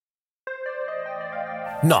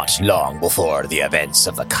Not long before the events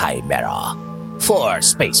of the Chimera, 4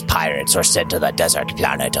 space pirates were sent to the desert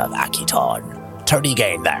planet of Akiton to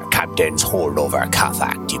regain their captain's hold over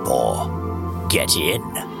Kafak Depot. Get in,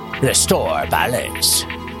 restore balance,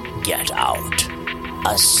 get out.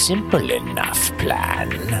 A simple enough plan.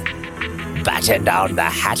 Batten down the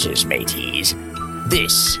hatches, mateys.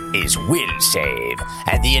 This is Will Save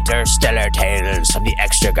and the Interstellar Tales from the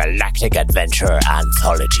Extragalactic Adventure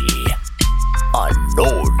Anthology.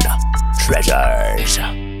 Unknown Treasures.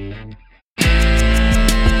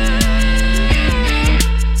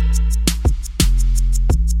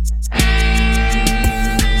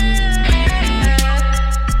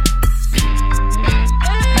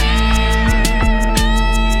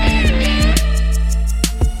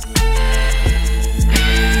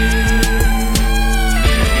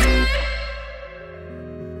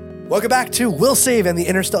 Welcome back to Will Save and the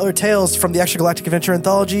Interstellar Tales from the Extragalactic Adventure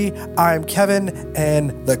Anthology. I'm Kevin,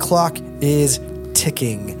 and the clock is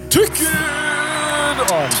ticking. Ticking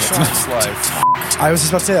on Chalk's life. I was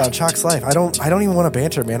just about to say that on Chalk's life. I don't even want to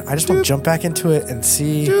banter, man. I just want to jump back into it and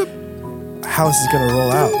see how this is going to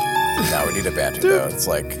roll out. No, we need a banter, though. It's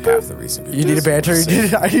like half the reason. You need a banter?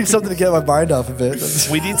 I need something to get my mind off of it.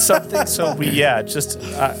 We need something, so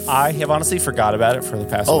I have honestly forgot about it for the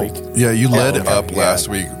past week. Yeah, you led up last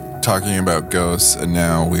week talking about ghosts, and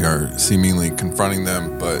now we are seemingly confronting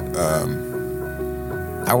them, but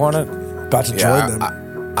I want to about to join them.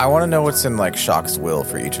 I want to know what's in like Shock's will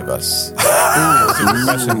for each of us.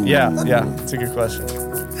 Question. Yeah, it's a good question.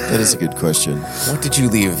 That is a good question. What did you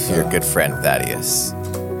leave your good friend Thaddeus,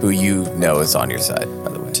 who you know is on your side,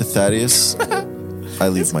 by the way? To Thaddeus, I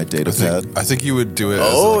leave my data pad. I think you would do it.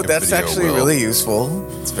 Oh, as like a that's video actually will. really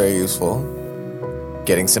useful. It's very useful.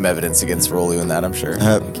 Getting some evidence against Rolu in that, I'm sure.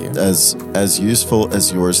 Thank you. As useful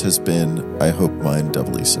as yours has been, I hope mine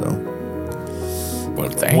doubly so. Well,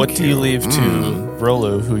 thank What do you leave to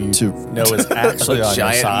Rolu, who you know is actually on your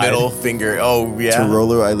giant side? middle finger. Oh, yeah. To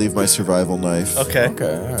Rolu, I leave my survival knife. Okay.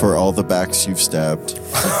 Okay. All right. For all the backs you've stabbed.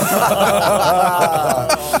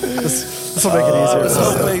 This will make it easier.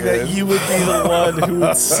 Hoping that you would be the one who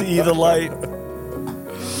would see the light,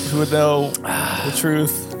 who would know the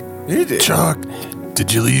truth. You did. Chuck,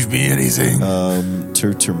 did you leave me anything? To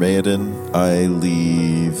Termaedan, I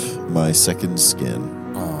leave my second skin.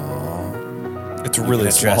 It's really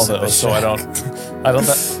small though, so I don't.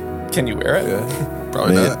 Can you wear it?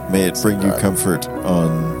 Probably not. May it bring you comfort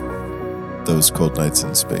on those cold nights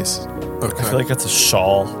in space. I feel like it's a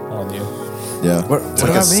shawl on you. Yeah. What It's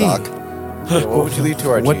like a about me? sock. Yeah, what would you leave to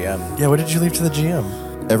our What- GM? Yeah, what did you leave to the GM?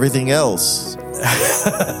 Everything else,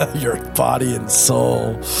 Your body and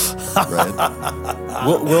soul. right?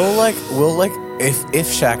 We'll like if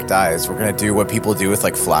Shaq dies, we're gonna do what people do with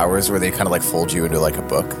like flowers, where they kind of like fold you into like a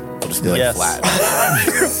book. We'll just be like Yes.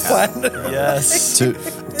 flat. Yes. to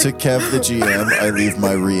Kev the GM, I leave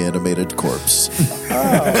my reanimated corpse.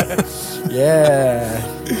 Yeah.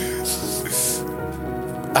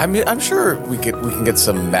 I'm sure we can get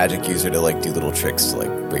some magic user to like do little tricks to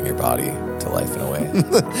like bring your body to life in a way.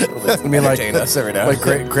 I mean, like, entertain us every now like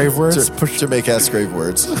and then. grave words? Push to make ass grave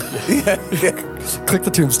words. Click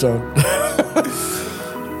the tombstone.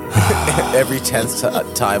 Every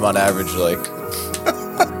 10th time on average, like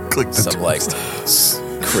Click the some like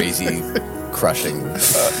crazy crushing.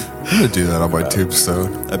 I'm gonna do that on my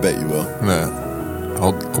tombstone. I bet you will.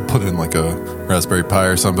 I'll put in like a Raspberry Pi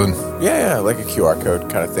or something. Yeah, like a QR code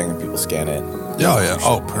kind of thing. And people scan it. Yeah.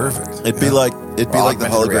 Oh, perfect. It'd be like the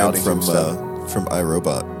Augmented hologram reality from tombstone.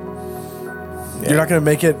 iRobot. You're not going to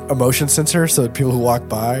make it a motion sensor so that people who walk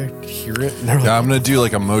by hear it? And they're like, Yeah, I'm gonna do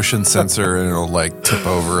like a motion sensor, and it'll like tip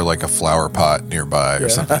over like a flower pot nearby or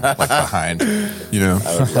something, like behind. You know.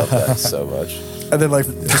 I would love that so much. and then like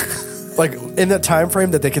in that time frame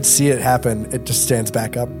that they could see it happen, it just stands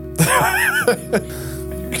back up.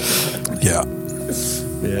 Yeah.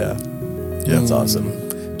 Yeah. Yeah, That's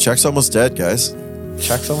awesome. Chuck's almost dead, guys.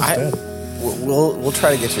 Chuck's almost dead. We'll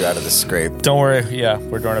try to get you out of this scrape. Don't worry. Yeah,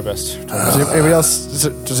 we're doing our best. Does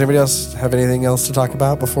anybody else have anything else to talk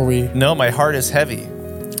about before we? No, my heart is heavy.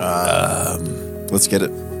 Let's get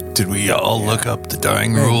it. Did we all look up the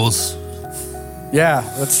dying rules? Yeah,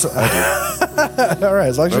 that's all right.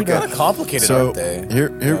 As long as They're you got. kind of complicated, So aren't they?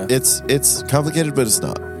 here, Yeah. it's complicated, but it's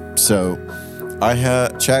not. So I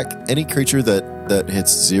check any creature that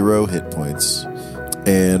hits 0 hit points,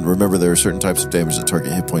 and remember there are certain types of damage that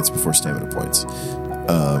target hit points before stamina points.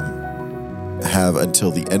 Have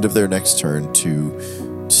until the end of their next turn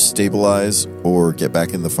to stabilize or get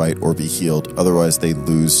back in the fight or be healed. Otherwise, they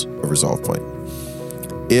lose a resolve point.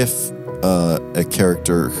 If a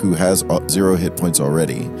character who has 0 hit points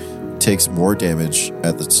already takes more damage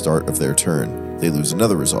at the start of their turn, they lose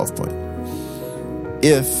another resolve point.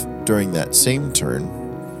 If, during that same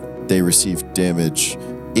turn, they receive damage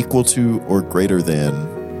equal to or greater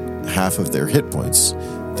than half of their hit points,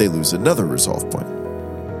 they lose another resolve point.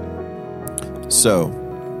 So,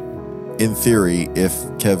 in theory, if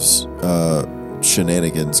Kev's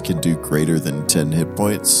shenanigans can do greater than 10 hit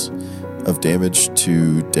points of damage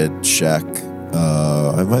to dead Shaq,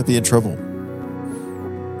 I might be in trouble.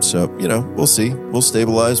 So, we'll see. We'll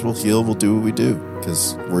stabilize, we'll heal, we'll do what we do,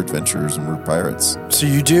 because we're adventurers and we're pirates. So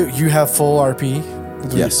you have full RP?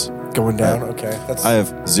 Yes. Going down? Okay. I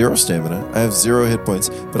have 0 stamina, I have 0 hit points,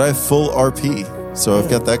 but I have full RP, so I've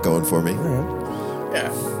got that going for me. Yeah.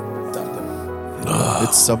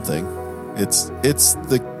 It's something. It's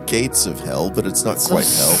the gates of hell, but it's not quite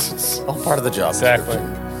hell. It's all part of the job. Exactly.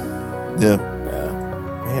 Yeah.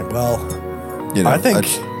 Man, well, I think...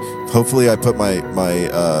 Hopefully I put my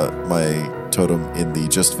totem in the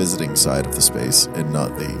just visiting side of the space and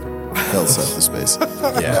not the hell side of the space.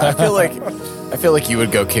 Yeah, I feel like you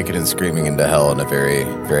would go kicking and screaming into hell in a very,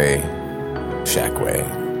 very Shaq way.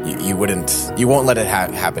 You won't let it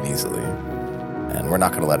happen easily, and we're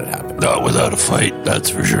not going to let it happen. Not without a fight, that's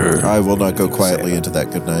for sure. I will not go quietly into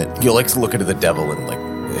that good night. You'll look into the devil and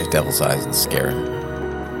the devil's eyes and scare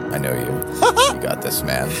him. I know you. You got this,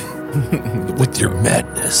 man. With your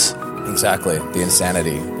madness. Exactly. The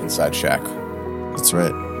insanity inside Shaq. That's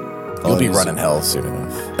right. You'll be running hell soon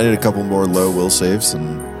enough. I need a couple more low will saves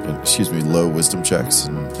and low wisdom checks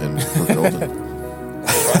and we're golden.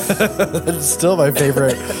 That's still my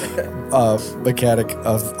favorite mechanic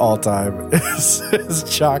of all time is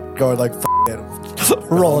Chuck going like, F it,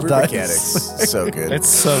 roll dice. Mechanics. So good. It's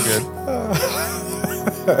so good.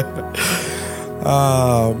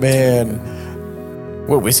 Oh, man.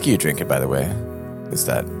 What whiskey you drinking, by the way? Is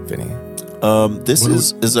that, Vinny? This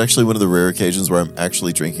is actually one of the rare occasions where I'm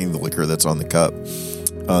actually drinking the liquor that's on the cup.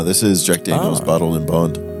 This is Jack Daniel's Bottled in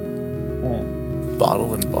Bond.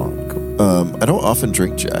 Bottle and bond. Cool. I don't often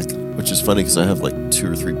drink Jack, which is funny because I have like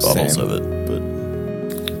 2 or 3 bottles Same. of it. But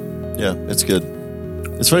yeah, it's good.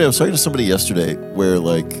 It's funny. I was talking to somebody yesterday where,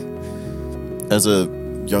 like, as a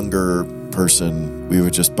younger person, we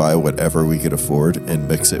would just buy whatever we could afford and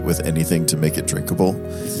mix it with anything to make it drinkable.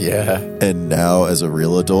 Yeah. And now, as a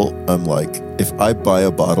real adult, I'm like, if I buy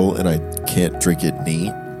a bottle and I can't drink it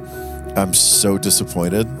neat, I'm so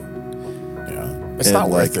disappointed. Yeah. It's not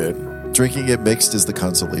worth it. Drinking it mixed is the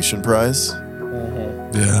consolation prize.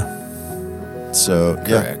 Yeah, So,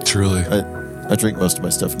 yeah, truly. I drink most of my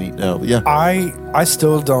stuff neat now. But yeah, I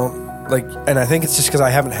still don't like, and I think it's just because I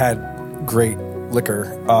haven't had great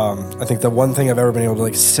liquor. I think the one thing I've ever been able to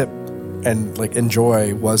like sip and like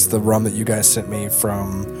enjoy was the rum that you guys sent me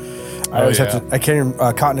from. I always have to. I can't even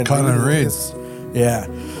Cotton and Reed. Yeah,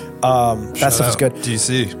 that stuff is good.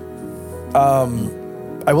 DC.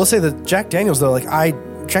 I will say that Jack Daniels though, like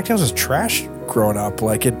Jack Daniels was trash growing up.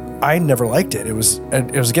 Like I never liked it. It was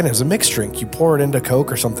a mixed drink. You pour it into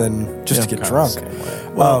Coke or something just to get drunk.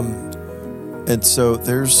 and so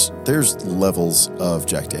there's levels of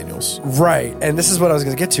Jack Daniels. Right, and this is what I was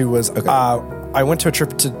going to get to was I went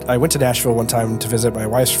to Nashville one time to visit my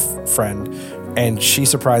wife's friend, and she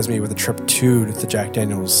surprised me with a trip to the Jack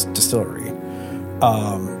Daniels distillery.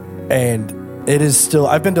 And it is still,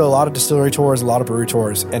 I've been to a lot of distillery tours, a lot of brewery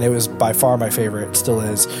tours, and it was by far my favorite. It still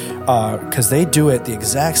is, because they do it the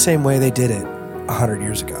exact same way they did it 100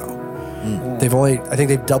 years ago. I think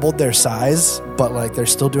they've doubled their size, but like they're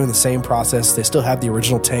still doing the same process. They still have the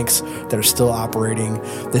original tanks that are still operating.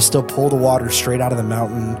 They still pull the water straight out of the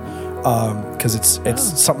mountain, because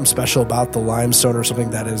it's something special about the limestone or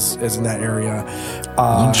something that is in that area.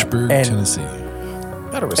 Lynchburg, Tennessee.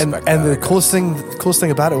 Gotta respect And that, the coolest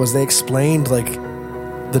thing about it was they explained like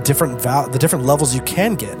the different levels you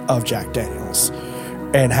can get of Jack Daniels,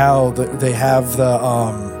 and how they have the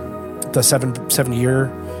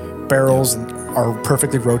 7-year barrels are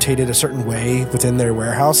perfectly rotated a certain way within their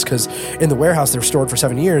warehouse, because in the warehouse they're stored for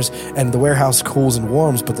 7 years, and the warehouse cools and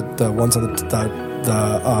warms, but the ones on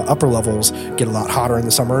the upper levels get a lot hotter in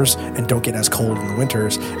the summers and don't get as cold in the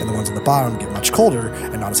winters, and the ones on the bottom get much colder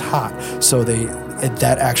and not as hot. So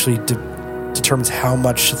that actually determines how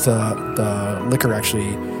much the liquor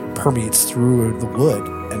actually permeates through the wood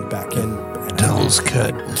and back in. Devil's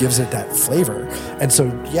cut. Gives it that flavor. And so,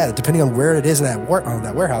 yeah, depending on where it is in that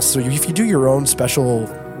warehouse. So if you do your own special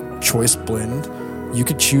choice blend, you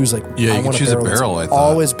could choose like, Yeah, you want could choose a that's barrel, I thought.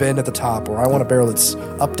 always been at the top, or I want a barrel that's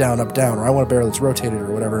up, down, or I want a barrel that's rotated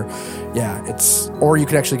or whatever. Yeah, or you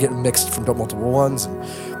could actually get mixed from multiple ones.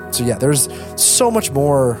 And so yeah, there's so much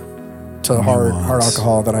more to hard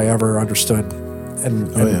alcohol than I ever understood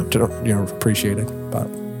appreciate it. But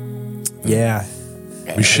yeah,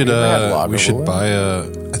 We should Have you ever had buy a.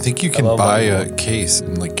 I think you can buy a case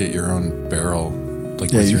and like get your own barrel,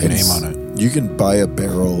 like with your name on it. You can buy a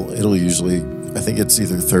barrel. It'll usually, I think it's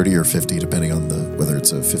either 30 or 50, depending on whether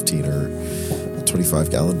it's a 15 or a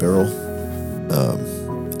 25-gallon barrel.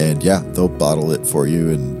 And yeah, they'll bottle it for you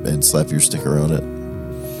and slap your sticker on it.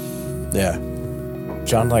 yeah.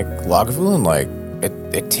 John, like Lagavulin, like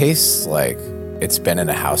it tastes like it's been in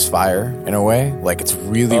a house fire in a way. Like it's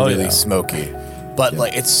really smoky. But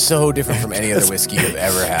like it's so different from any other whiskey you've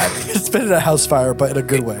ever had. It's been in a house fire, but in a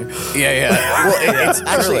good way. Yeah. Well, it's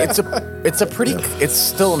actually it's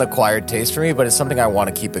still an acquired taste for me, but it's something I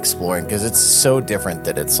want to keep exploring because it's so different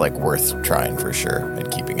that it's like worth trying for sure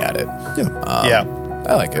and keeping at it. Yeah.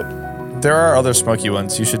 I like it. There are other smoky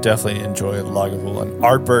ones. You should definitely enjoy Lagavulin.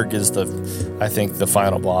 Ardbeg is I think the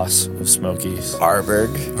final boss of smokies.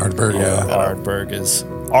 Ardbeg, yeah.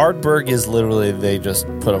 Ardbeg is literally they just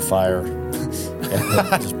put a fire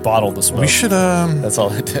and just bottled the smoke. We should. That's all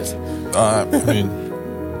they did. I mean,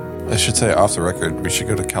 I should say off the record, we should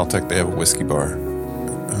go to Caltech. They have a whiskey bar.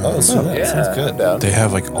 Sounds good. They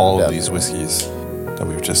have like all of these whiskeys that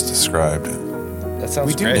we've just described. That sounds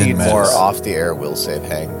We do great. need Mez. more off-the-air will save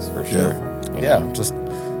hangs for sure. Yeah, just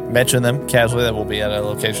mention them casually that we'll be at a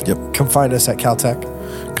location. Yep. Come find us at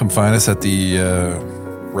Caltech. Come find us at the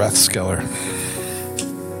Rathskeller.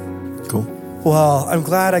 Cool. Well, I'm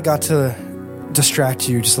glad I got to distract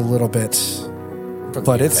you just a little bit,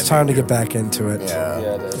 but it's time to get back into it. Yeah.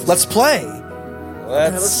 it is. Let's play.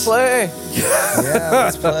 Let's play.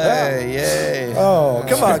 let's play. Yay. Oh,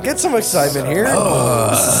 come on, get some excitement here.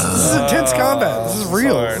 This is intense combat. This is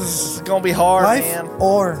real. This is going to be hard, Life man.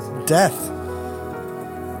 or death.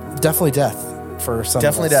 Definitely death for some.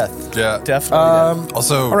 Definitely of us. death. Yeah. Definitely death.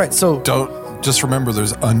 Also, all right, so don't just remember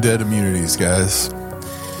there's undead immunities, guys.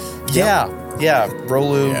 Yeah.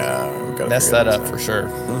 Rolu Yeah, we gotta messed figure that this up for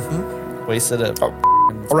sure. Wasted it. all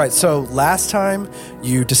right, so last time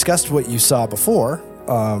you discussed what you saw before.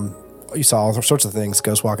 You saw all sorts of things,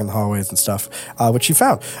 ghosts walking the hallways and stuff, which you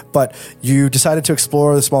found. But you decided to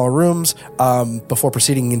explore the smaller rooms before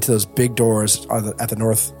proceeding into those big doors at the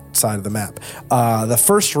north side of the map. The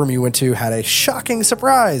first room you went to had a shocking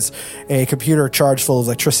surprise, a computer charged full of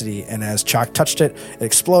electricity, and as Chalk touched it, it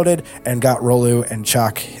exploded and got Rolu and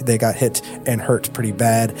Chalk, they got hit and hurt pretty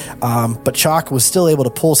bad. But Chalk was still able to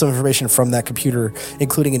pull some information from that computer,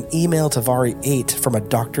 including an email to Vari 8 from a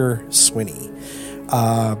Dr. Swinney.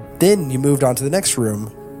 Then you moved on to the next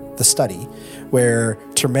room, the study, where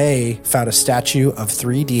Terme found a statue of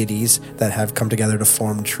 3 deities that have come together to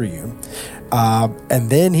form Triune. And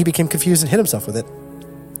then he became confused and hit himself with it.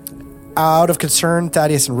 Out of concern,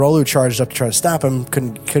 Thaddeus and Rolu charged up to try to stop him.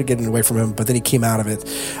 Couldn't get it away from him, but then he came out of it.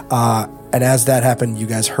 And as that happened, you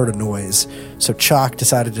guys heard a noise. So Chalk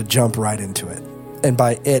decided to jump right into it. And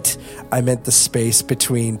by it, I meant the space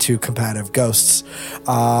between two combative ghosts.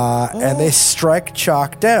 And they strike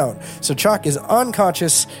Chalk down. So Chalk is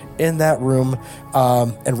unconscious in that room.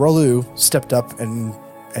 And Rolu stepped up and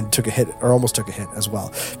took a hit, or almost took a hit as well.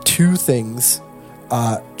 2 things.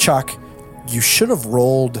 Chalk, you should have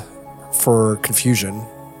rolled for confusion.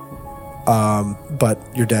 But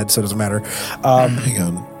you're dead, so it doesn't matter. Hang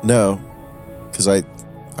on. No, because I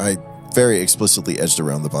very explicitly edged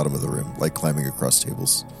around the bottom of the room, like climbing across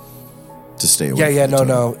tables to stay away.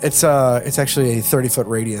 No. It's actually a 30-foot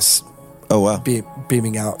radius. Oh wow.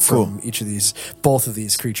 Beaming out from both of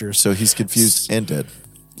these creatures. So he's confused and dead.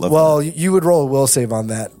 Love Well, that. you would roll a will save on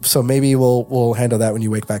that, so maybe we'll handle that when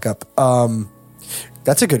you wake back up.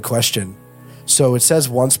 That's a good question. So it says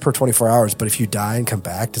once per 24 hours, but if you die and come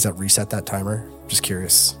back, does that reset that timer? Just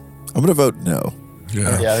curious. I'm gonna vote no.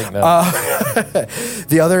 Yeah. Yeah, I think that.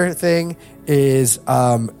 The other thing is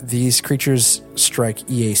these creatures strike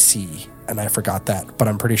EAC, and I forgot that, but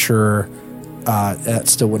I'm pretty sure that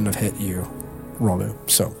still wouldn't have hit you, Rolu.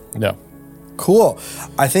 So No. cool.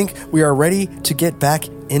 I think we are ready to get back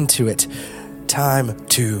into it. Time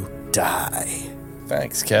to die.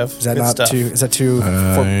 Thanks, Kev. Is that Good not stuff. too? Is that too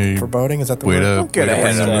foreboding? Is that the Way word? to Get way to ahead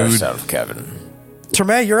end of the mood. yourself, Kevin.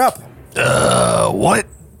 Terme, you're up. What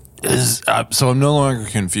is so? I'm no longer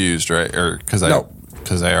confused, right? Or because No.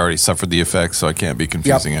 I already suffered the effects, so I can't be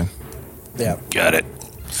confusing it. Yeah. Got it.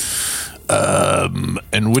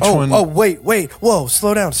 And which Oh, one? wait. Whoa,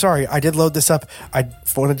 slow down. Sorry, I did load this up. I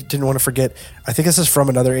didn't want to forget. I think this is from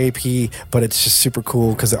another AP, but it's just super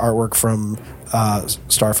cool because the artwork from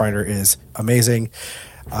Starfinder is amazing.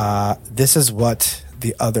 This is what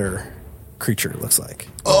the other creature looks like.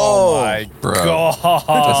 Oh my Bro. God. That's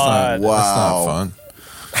not Wow. That's not fun.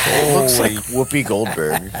 It looks like Whoopi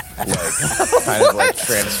Goldberg, like kind of like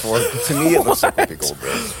transformed. To me, it looks like Whoopi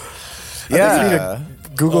Goldberg. Yeah,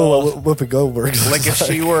 Google Whoopi Goldberg. like if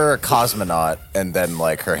she were a cosmonaut and then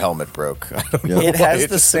like her helmet broke. I don't know It why, has the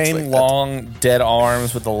just looks same like that. long dead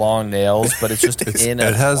arms with the long nails, but it's just in a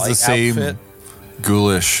It has the flight same outfit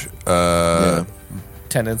ghoulish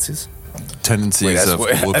tendencies. tendencies Wait, as of Wh-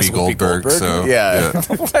 as Whoopi Whoopi Goldberg. Goldberg? So Yeah.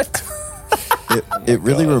 It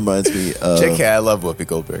really reminds me of JK, I love Whoopi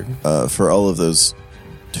Goldberg. for all of those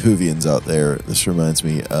Whovians out there. This reminds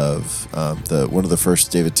me of one of the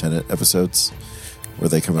first David Tennant episodes where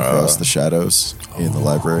they come across the shadows in the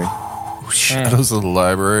library. Shadows of the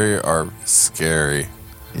Library are scary.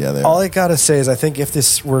 Yeah, they All are. I gotta say is, I think if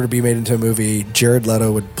this were to be made into a movie, Jared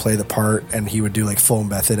Leto would play the part, and he would do like full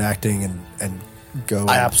method acting and go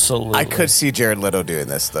Absolutely. I could see Jared Leto doing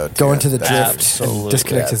this though. Too. go into the That's- drift Absolutely. and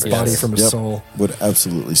disconnect his Yeah, body yes. from his Yep. soul. Would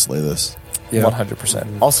absolutely slay this. Yeah.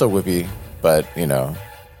 100%. Also Whoopi, but you know,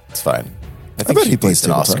 it's fine. I think bet she he plays plays an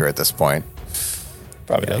tabletop. Oscar at this point.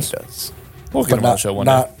 Probably Yeah, does. he does. We'll get But him on the not, show one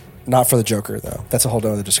day. not for the Joker, though. That's a whole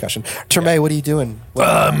other discussion. Treme, what are you doing?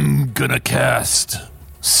 I'm gonna cast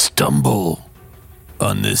Stumble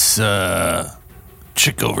on this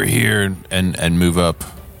chick over here and move up.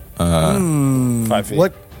 5 feet.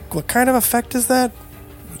 What kind of effect is that?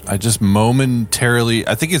 I just momentarily,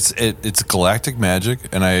 I think it's galactic magic,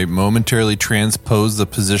 and I momentarily transpose the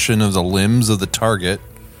position of the limbs of the target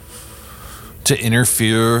to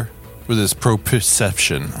interfere with his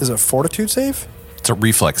proprioception. Is it a fortitude save? It's a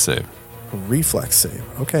reflex save. A reflex save.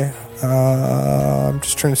 Okay. I'm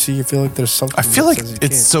just trying to see if you feel like there's something. I feel that like says you it's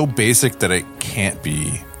can't. so basic that it can't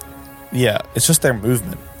be. Yeah, it's just their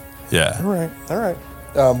movement. Yeah. All right. All right.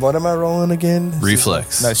 What am I rolling again?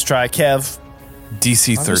 Reflex. Nice try, Kev.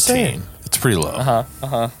 DC I'm just 13. saying. It's pretty low.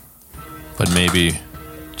 But maybe,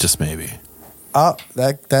 just maybe. Oh,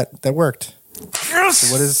 that worked.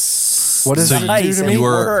 Yes! What is So it do Nice, to and me? you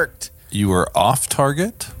were- worked. You are off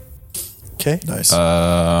target Okay. Nice.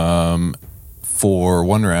 for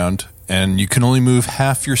 1 round, and you can only move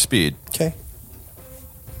half your speed. Okay.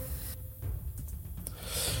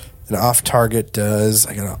 An off target does.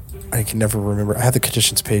 I can never remember. I have the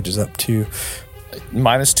conditions pages up too.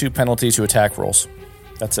 -2 penalty to attack rolls.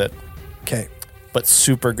 That's it. Okay. But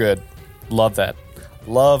super good. Love that.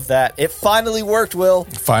 Love that. It finally worked, Will.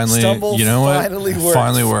 Finally, Stumble you know what? finally It worked.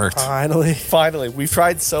 finally worked. Finally. Finally. We've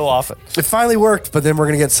tried so often. It finally worked, but then we're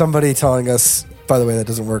going to get somebody telling us, by the way, that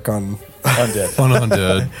doesn't work on. Undead.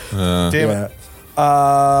 Undead. Damn Yeah.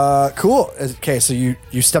 it. Cool. Okay, so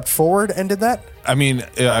you stepped forward and did that? I mean,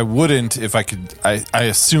 I wouldn't if I could. I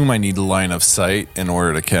assume I need line of sight in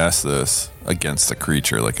order to cast this against a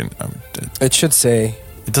creature. It should say.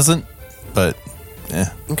 It doesn't, but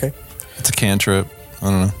Okay. it's a cantrip. I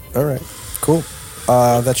don't know. All right. Cool.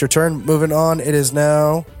 That's your turn. Moving on. It is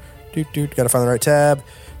now. Got to find the right tab.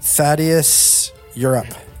 Thaddeus, you're up.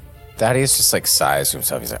 Thaddeus just like sighs to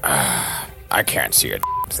himself. He's like, I can't see a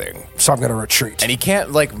thing. So I'm going to retreat. And he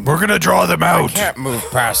can't like We're gonna draw them out. can't move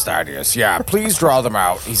past Thaddeus. Yeah, please draw them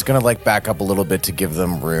out. He's gonna like back up a little bit to give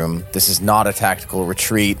them room. This is not a tactical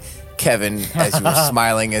retreat. Kevin, as he was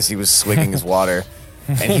smiling as he was swigging his water,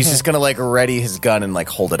 and he's just gonna like ready his gun and like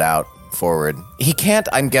hold it out forward. He can't,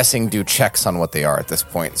 I'm guessing, do checks on what they are at this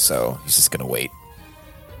point, so he's just gonna wait.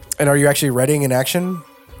 And are you actually readying in action?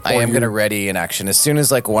 I Or am you- gonna ready in action. As soon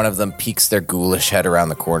as like one of them peeks their ghoulish head around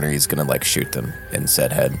the corner, he's gonna like shoot them in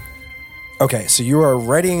said head. Okay, so you are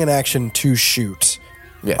readying in action to shoot.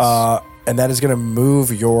 Yes, And that is going to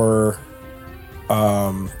move your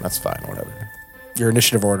that's fine. Whatever.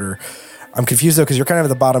 initiative order. I'm confused though because you're kind of at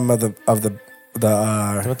the bottom of the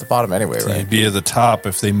I'm at the bottom anyway, right? He'd be at the top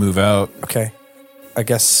if they move out, okay. I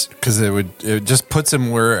guess because it just puts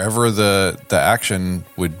him wherever the action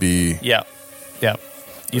would be. Yeah. Yeah.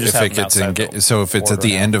 You just If have it them gets outside in, the so if it's at border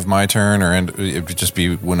the now. end of my turn or end, it would just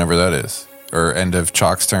be whenever that is, or end of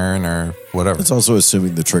Chalk's turn or whatever. It's also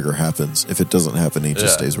assuming the trigger happens. If it doesn't happen, he just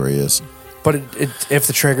Yeah. stays where he is. but if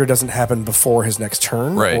the trigger doesn't happen before his next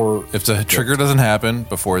turn Right. or If the trigger doesn't happen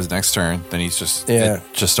before his next turn, then he's just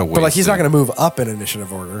just a waste. But like he's not going to move up in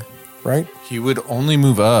initiative order, right? He would only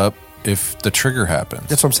move up if the trigger happens.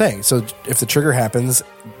 That's what I'm saying. So if the trigger happens,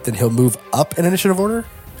 then he'll move up in initiative order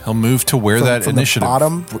He'll move to where From- that from the initiative.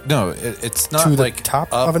 bottom No, it's not to the like top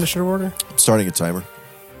up. of initiative order. I'm starting a timer.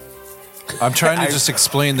 I'm trying to just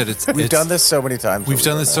explain that it's. We've it's- done this so many times. We've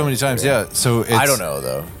done this so many times. Yeah. So it's, I don't know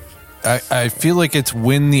though. I feel like it's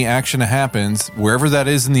when the action happens, wherever that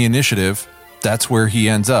is in the initiative, That's where he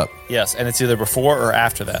ends up. Yes, and it's either before or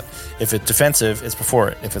after that. If it's defensive, it's before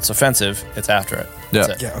it. If it's offensive, it's after it. Yeah.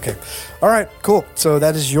 That's it. Yeah, okay. All right, cool. So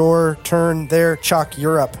that is your turn there. Chuck,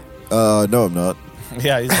 you're up. No, I'm not.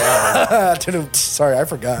 Yeah, he's wild. Sorry, I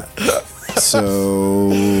forgot.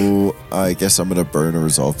 So I guess I'm going to burn a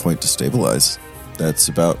resolve point to stabilize. That's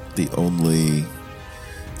about the only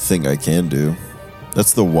thing I can do.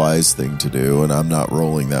 That's the wise thing to do, and I'm not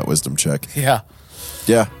rolling that wisdom check. Yeah.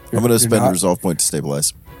 Yeah, I'm going to spend not? a resolve point to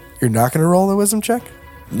stabilize. You're not going to roll the wisdom check?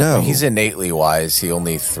 No. He's innately wise. He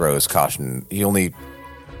only throws caution. He only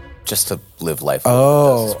just to live life.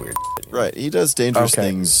 Oh. Does this weird shit. Right, he does dangerous Okay.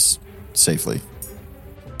 things safely.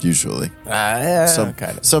 Usually.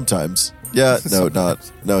 Kind of. Sometimes. Yeah,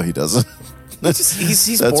 no, he doesn't.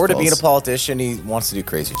 He's That's bored of being a false. politician. He wants to do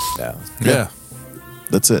crazy shit now. Yeah.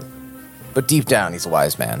 That's it. But deep down, he's a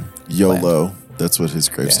wise man. YOLO. That's what his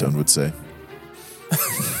gravestone would say.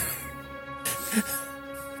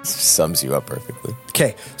 Sums you up perfectly.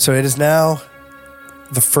 Okay, so it is now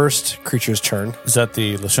the first creature's turn. Is that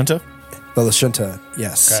the Lashunta? The Lashunta,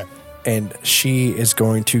 yes. Okay. And she is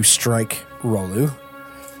going to strike Rolu.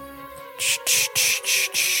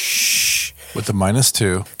 With the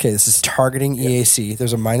 -2. Okay, this is targeting EAC.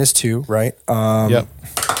 There's a -2, right? Yep.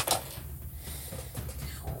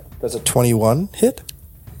 Does a 21 hit?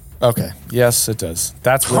 Okay. Yes, it does.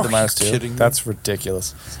 That's with the Are you -2. kidding me? That's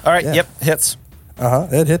ridiculous. All right. Yeah. Yep. Hits.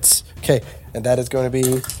 It hits. Okay, and that is going to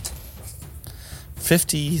be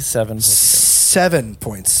 57. 7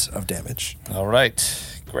 points of damage. All right.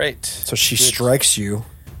 Great. So she strikes you,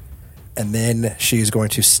 and then she is going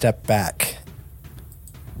to step back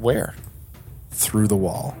Where? through the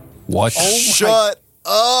wall. What? Shut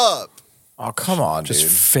up! Oh, come on, Just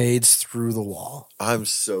dude. fades through the wall. I'm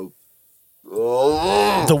so...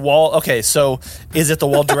 The wall. Okay, so is it the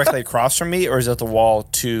wall directly across from me, or is it the wall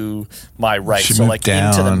to my right? She So moved like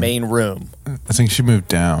into the down. main room. I think she moved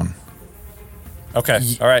down. Okay.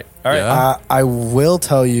 All right. All right. Yeah. I will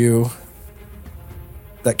tell you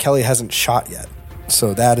that Kelly hasn't shot yet.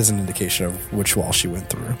 So that is an indication of which wall she went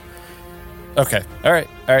through. Okay. All right.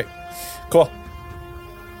 All right. Cool.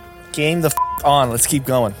 Game the on. Let's keep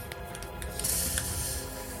going.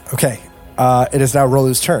 Okay. It is now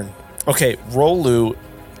Rolu's turn. Okay, Rolu,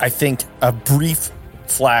 I think a brief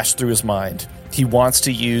flash through his mind. He wants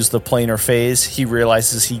to use the planar phase. He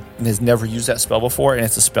realizes he has never used that spell before, and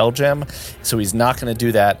it's a spell gem, so he's not going to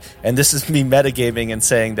do that. And this is me metagaming and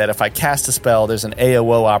saying that if I cast a spell, there's an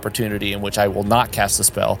AOO opportunity in which I will not cast the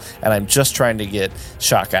spell, and I'm just trying to get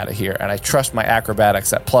Shock out of here. And I trust my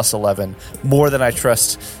acrobatics at +11 more than I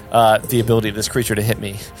trust the ability of this creature to hit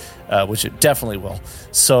me, which it definitely will.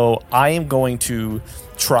 So I am going to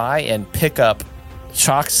try and pick up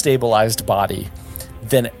Shock's stabilized body,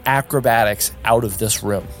 then acrobatics out of this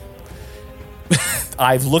room.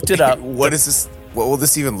 I've looked it up. What is this? What will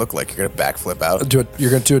this even look like? You're going to backflip out?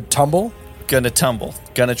 You're going to do a tumble? Gonna tumble.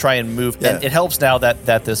 Gonna try and move. Yeah. And it helps now that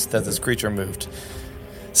this creature moved.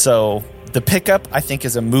 So the pickup, I think,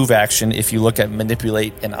 is a move action if you look at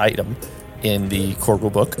manipulate an item in the core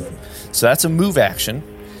rule book. So that's a move action.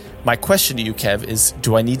 My question to you, Kev, is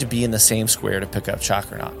do I need to be in the same square to pick up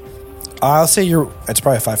Shock or not? I'll say it's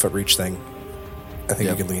probably a 5-foot reach thing. I think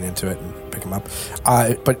you can lean into it and pick him up.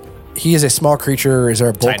 But he is a small creature. Is there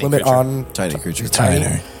a bulk Tiny limit creature. on? Tiny creature.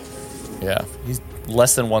 Tiny. Yeah. He's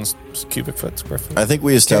less than 1 cubic foot, square foot. I think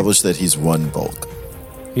we established that he's one bulk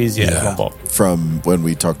He's, Yeah. one bulk. from when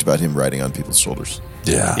we talked about him riding on people's shoulders.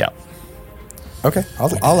 Yeah. Yeah. Okay,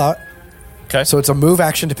 I'll allow it. Okay. So it's a move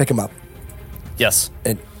action to pick him up. yes.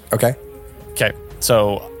 And okay. Okay,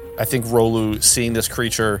 so I think Rolu, seeing this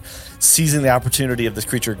creature, seizing the opportunity of this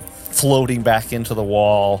creature floating back into the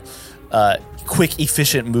wall, quick,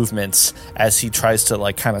 efficient movements as he tries to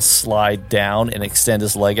like kind of slide down and extend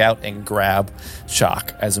his leg out and grab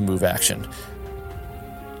Shock as a move action.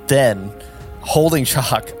 Then, holding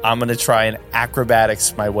Shock, I'm going to try and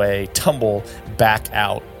acrobatics my way, tumble back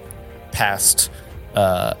out past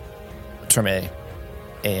Treme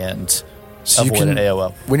and So you avoid can an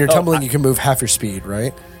AOO. when you're Oh, tumbling, you can move half your speed,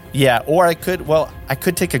 right? Yeah, or I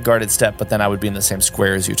could take a guarded step, but then I would be in the same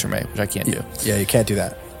square as you, Treme, which I can't do. Yeah, you can't do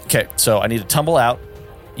that. Okay, so I need to tumble out.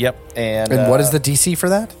 Yep, and And what is the DC for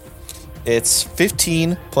that? It's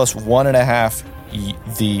 15 plus 1.5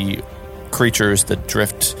 the creatures, the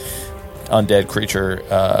drift undead creature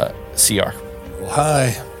CR.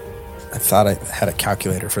 Hi. I thought I had a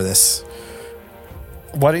calculator for this.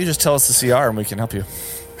 Why don't you just tell us the CR and we can help you?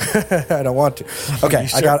 I don't want to. Okay,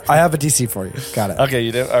 Sure. I have a DC for you. Got it. Okay,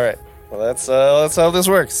 you do. All right. Well, that's how this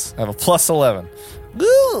works. I have a +11.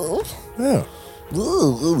 Ooh.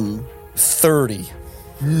 Oh. 30.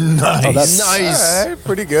 Nice. Oh, that's All right,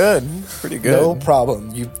 pretty good. Pretty good. no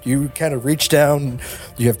problem. You kind of reach down.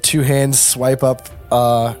 You have two hands swipe up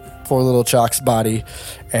poor little Chalk's body,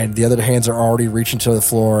 and the other hands are already reaching to the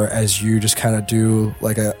floor as you just kind of do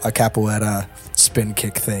like a capoeira spin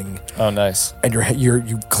kick thing. Oh, nice. And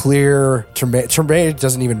you clear Tremaine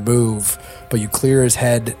doesn't even move, but you clear his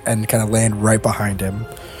head and kind of land right behind him,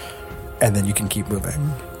 and then you can keep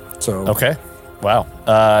moving. So Okay. Wow.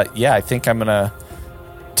 Yeah, I think I'm gonna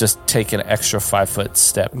just take an extra 5-foot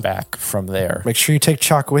step back from there. make sure you take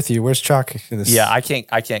Chalk with you. Where's Chalk? In this? Yeah, I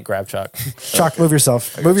can't grab Chuck. Chalk, move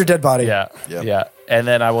yourself. Move your dead body. Yeah, Yep. yeah. And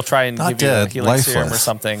then I will try and Not give you a dead, healing serum or lifeless.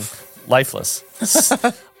 something. Lifeless,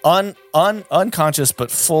 unconscious but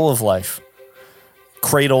full of life,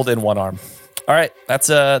 cradled in one arm. All right, that's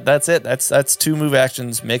it. That's 2 move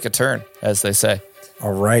actions. Make a turn, as they say.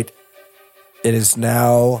 All right. It is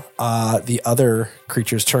now the other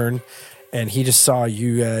creature's turn, and he just saw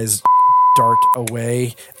you guys dart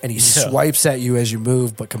away, and he swipes at you as you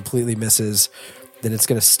move, but completely misses. Then it's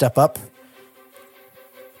going to step up,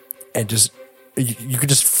 and just you could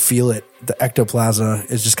just feel it. The ectoplasma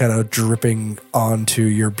is just kind of dripping onto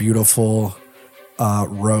your beautiful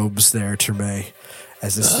robes there, Terme,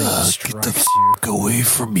 as this thing strikes you. Go away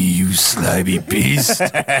from me, you slimy beast.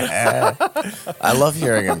 I love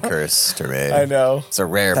hearing him curse, Termaine. I know. It's a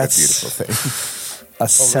rare That's- but beautiful thing. A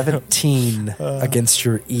 17 against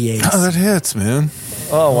your EAC. Oh, that hits, man.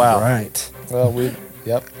 Oh wow. All right. Well,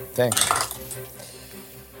 Yep. Thanks.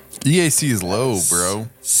 EAC is low, bro.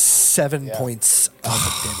 7 points of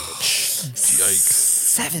damage. Yikes.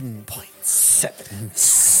 7 points. 7.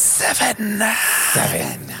 7.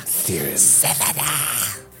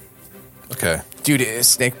 Okay. Dude,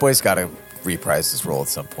 Snake Boy's got to reprise his role at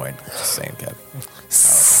some point. Just saying, Kev.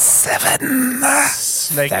 7.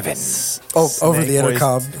 Snake. Oh, over the Snake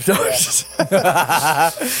intercom.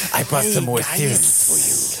 I brought some more theories for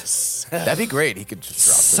you. That'd be great. He could just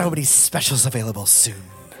drop So many specials available soon.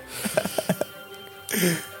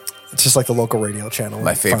 It's just like the local radio channel.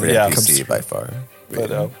 My favorite Yeah. NPC by far.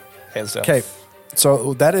 But, hands down. Okay.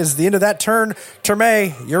 So that is the end of that turn.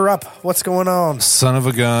 Terme, you're up. What's going on? Son of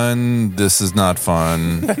a gun, this is not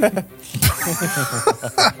fun.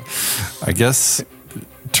 I guess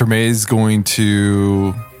Terme's going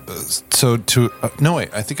to. No, wait.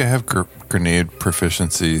 I think I have grenade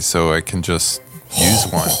proficiency, so I can just use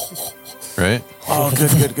one. Right? Oh,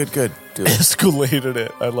 good. Do it. Escalated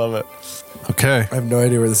it. I love it. Okay. I have no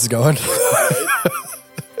idea where this is going.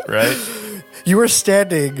 Right? You were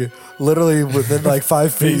standing literally within like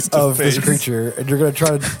 5 Face feet to of this face. creature, and you're going to try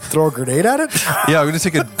to throw a grenade at it? Yeah, I'm going to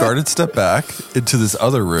take a guarded step back into this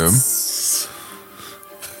other room.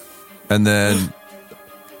 And then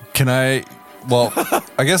can I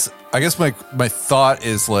I guess my thought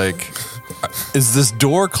is like, is this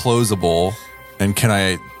door closable, and can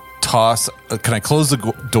I close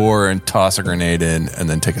the door and toss a grenade in and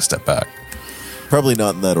then take a step back? Probably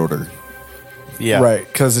not in that order. Yeah. Right,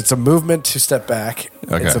 because it's a movement to step back.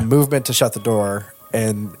 Okay. It's a movement to shut the door.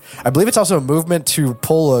 And I believe it's also a movement to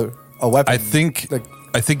pull a weapon. I think Like,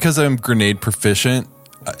 because I'm grenade proficient,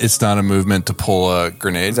 it's not a movement to pull a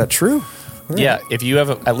grenade. is that true? Yeah, if you have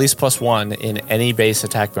at least +1 in any base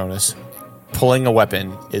attack bonus, pulling a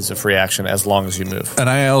weapon is a free action as long as you move. And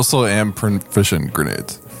I also am proficient in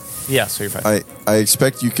grenades. Yeah, so you're fine. I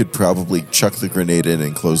expect you could probably chuck the grenade in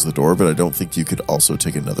and close the door, but I don't think you could also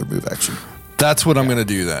take another move action. That's what I'm going to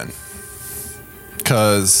do then.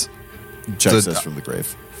 Because, Jack The- says from the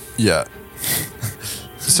grave. yeah.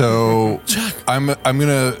 So I'm going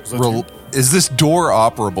to. Is this door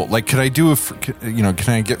operable? Like, could I do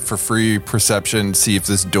can I get for free perception, see if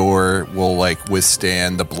this door will like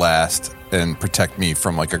withstand the blast and protect me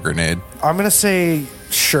from like a grenade? I'm going to say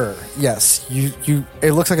sure. Yes. You.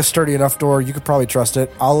 It looks like a sturdy enough door. You could probably trust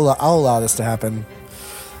it. I'll allow this to happen.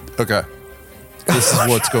 Okay. This is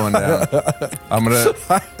what's going down. I'm gonna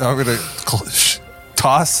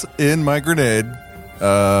toss in my grenade,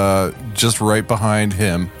 just right behind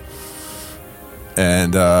him,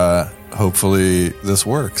 and hopefully this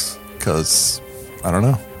works. Because I don't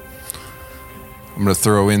know. I'm gonna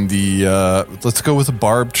throw in the. Let's go with a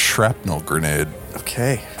barbed shrapnel grenade.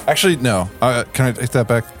 Okay. Actually, no. Can I take that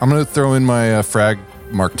back? I'm gonna throw in my frag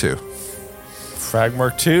Mark II. Frag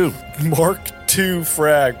Mark II. Mark II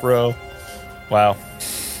frag, bro. Wow.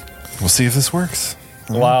 We'll see if this works.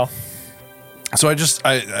 Wow. So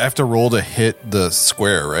I have to roll to hit the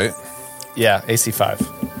square, right? Yeah, AC 5.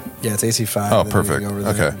 Yeah, it's AC 5. Oh, then perfect. anything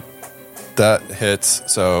over there. Okay. That hits.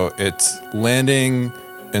 So it's landing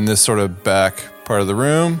in this sort of back part of the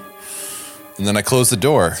room. And then I close the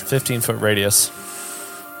door. 15-foot radius.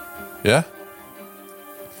 Yeah?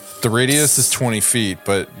 The radius is 20 feet,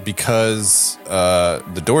 but because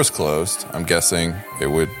the door's closed, I'm guessing it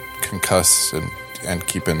would concuss and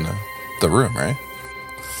keep in the room, right?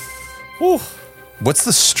 Whew. What's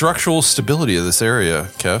the structural stability of this area,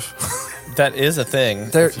 Kev? That is a thing.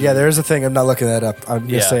 There's a thing. I'm not looking that up. I'm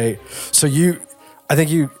gonna say. So I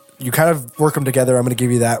think you kind of work them together. I'm gonna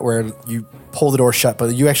give you that where you pull the door shut,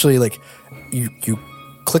 but you actually you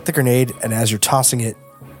click the grenade, and as you're tossing it,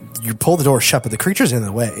 you pull the door shut, but the creature's in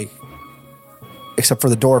the way. Except for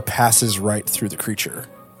the door passes right through the creature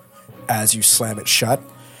as you slam it shut,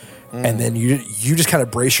 and then you just kind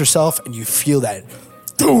of brace yourself, and you feel that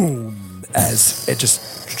boom as it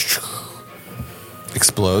just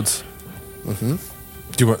Explodes.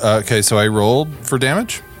 Mm-hmm. Okay, so I rolled for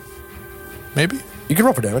damage? Maybe? You can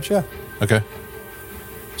roll for damage, yeah. Okay.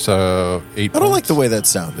 So 8 I don't like the way that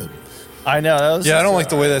sounded. I know. That was I don't like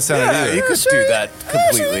the way that sounded either. You could do that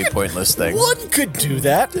completely pointless thing. One could do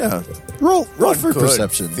that. Yeah. Roll for could,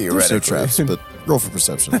 perception. There's no theoretically. traps, but roll for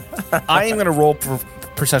perception. I am going to roll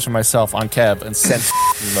perception myself on Kev and sense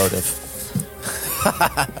motive.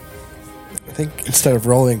 I think instead of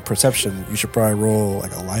rolling perception, you should probably roll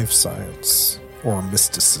like a life science or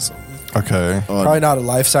mysticism. Okay. Probably not a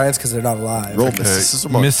life science because they're not alive. Roll Okay.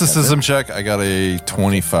 mysticism. on Mysticism check, I got a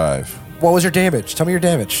 25. What was your damage? Tell me your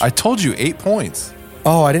damage. I told you 8 points.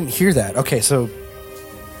 Oh, I didn't hear that. Okay, so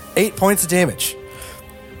 8 points of damage.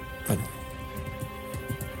 I'm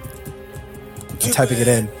typing it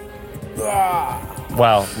in.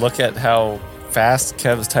 Wow, look at how fast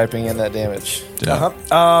Kev's typing in that damage. Yeah.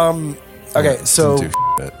 Okay, so Didn't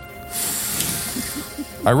do shit.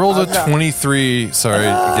 I rolled a 23, sorry,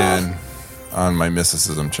 again, on my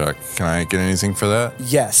mysticism check. Can I get anything for that?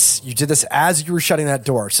 yes, you did this as you were shutting that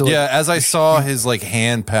door. So Yeah, as I saw his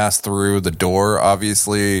hand pass through the door,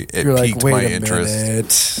 obviously it you're like, piqued wait my a interest.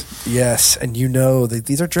 minute. Yes, and you know that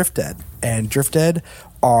these are drift dead, and drift dead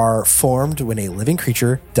are formed when a living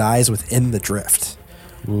creature dies within the drift,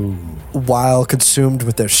 while consumed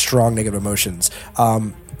with their strong negative emotions.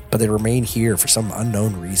 But they remain here for some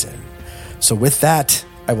unknown reason. So with that,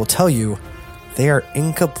 I will tell you, they are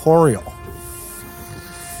incorporeal.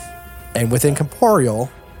 And with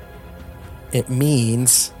incorporeal, it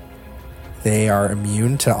means they are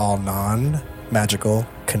immune to all non-magical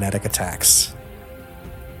kinetic attacks.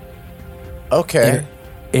 Okay.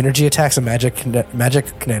 Energy attacks and magic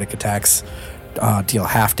kinetic attacks deal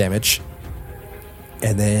half damage.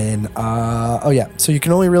 And then, so you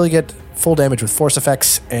can only really get full damage with force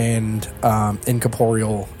effects and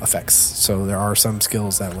incorporeal effects. So there are some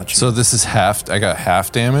skills that let you. So this is I got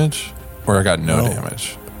half damage, or I got no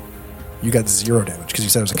damage? You got 0 damage because you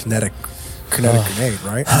said it was a kinetic grenade,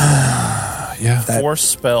 right? Yeah. That Force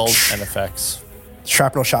spells and effects.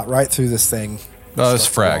 shrapnel shot right through this thing. No, it was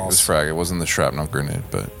Struck the frag. It walls. was frag. It wasn't the shrapnel grenade,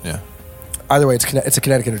 but yeah. Either way, it's a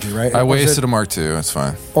kinetic energy, right? I Or is wasted it- a Mark II. It's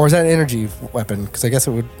fine. Or is that an energy weapon? Because I guess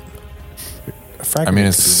it would. A frag I mean, grenade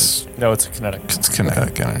it's No, it's a kinetic.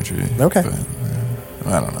 kinetic energy. Okay. But,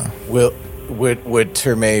 I don't know. Would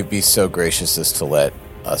Terme be so gracious as to let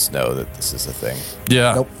us know that this is a thing?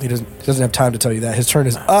 Yeah. Nope, he doesn't have time to tell you that. His turn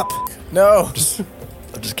is up. No.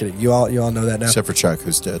 I'm just kidding. You all know that now. Except for Chuck,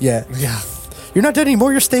 who's dead. Yeah. You're not dead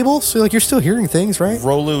anymore. You're stable. So you're still hearing things, right?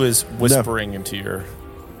 Rolu is whispering into your.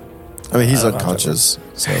 I mean, he's unconscious.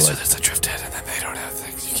 So, like, there's a drift dead, and then they don't have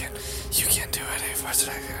things. You can't do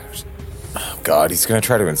it. Oh, God, he's going to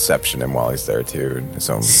try to inception him while he's there, too. In his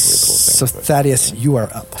own weird little So thing. Thaddeus, you are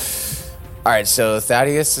up. All right, so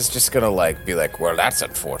Thaddeus is just going to, be like, well, that's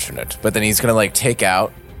unfortunate. But then he's going to, take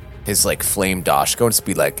out his, flame Dashko and just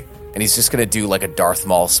be like, and he's just going to do, a Darth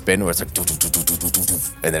Maul spin where it's like,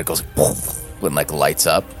 and then it goes, and, lights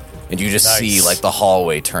up. And you just see, the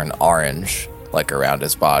hallway turn orange, around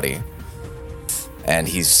his body. And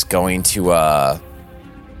he's going to,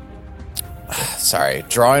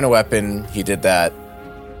 drawing a weapon. He did that.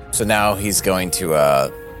 So now he's going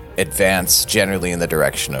to advance generally in the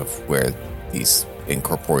direction of where these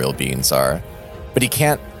incorporeal beings are. But he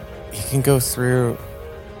can go through.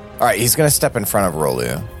 All right, he's going to step in front of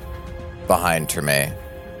Rolu behind Terme.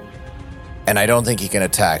 And I don't think he can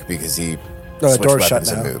attack because he the switched door's shut weapons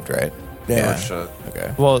and now. moved, right? Yeah. Shut.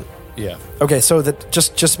 Okay. Well, yeah. Okay, so that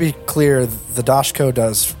just to be clear, the Dashko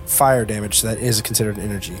does fire damage, so that is considered an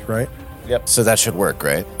energy, right? So that should work,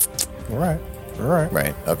 right? All right.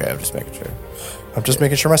 Right. Okay, I'm just making sure. I'm just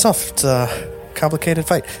making sure myself. It's a complicated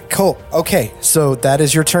fight. Cool. Okay, so that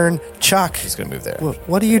is your turn, Chuck. He's going to move there.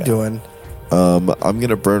 What are you doing? I'm going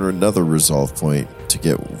to burn another resolve point to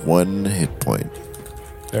get 1 hit point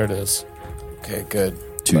There it is. Okay, good.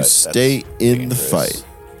 to But stay that's in the dangerous. fight.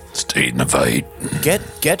 Stay in the fight. Get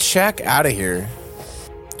Shaq out of here.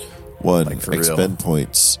 1 Like, for real. expend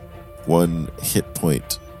points, 1 hit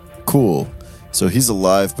point. Cool. So he's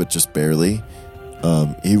alive, but just barely.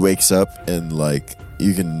 He wakes up and like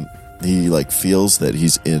he like feels that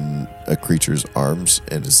he's in a creature's arms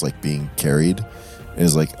and is like being carried, and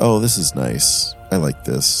is like, oh, this is nice. I like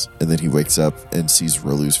this. And then he wakes up and sees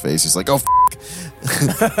Rolu's face. He's like, oh,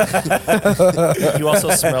 You also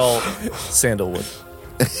smell sandalwood.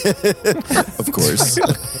 of course.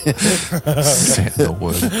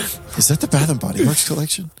 Sandalwood. Is that the Bath and Body Works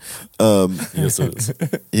collection? Yes, it is.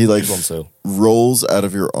 He like It's on sale. rolls out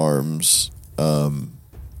of your arms,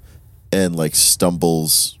 and like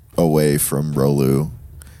stumbles away from Rolu,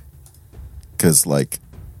 because like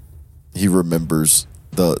he remembers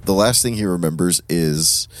the last thing he remembers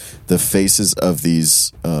is the faces of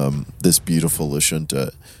these this beautiful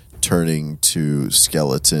Lashunta turning to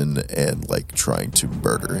skeleton and like trying to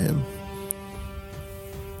murder him.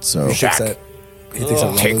 So He thinks that take Rolu's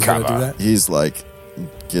gonna do cover. that. he's like,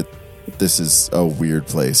 this is a weird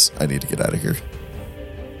place. I need to get out of here.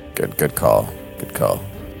 Good call. Good call.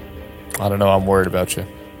 I don't know. I'm worried about you.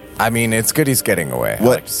 I mean, it's good he's getting away. I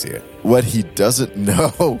What? like to see it. What he doesn't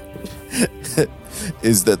know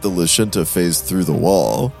is that the Lashunta phased through the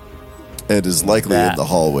wall and is likely in the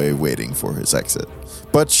hallway waiting for his exit.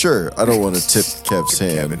 But sure, I don't want to tip Kev's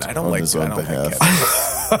hand Kevin, I don't on like his I own don't behalf.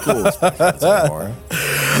 Like Kevin.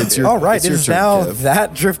 It's your, All right, it's it your is turn, now Kev.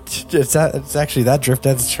 that drift. It's actually that drift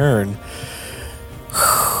dead's turn.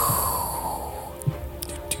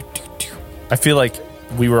 I feel like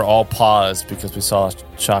we were all paused because we saw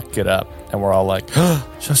Shock get up, and we're all like,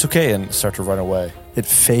 Shock's okay, and start to run away. It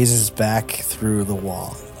phases back through the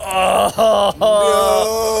wall.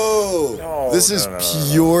 No! This is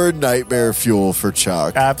pure nightmare fuel for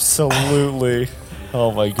Chalk. Absolutely.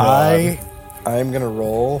 Oh my god. I'm gonna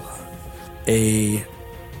roll a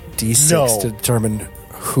d6 No. to determine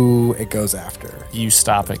who it goes after. You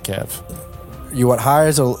stop it, Kev. You want high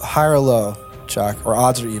or low, Chuck, or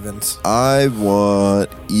odds or evens? I want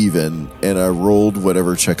even, and I rolled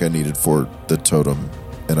whatever check I needed for the totem,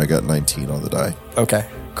 and I got 19 on the die. Okay,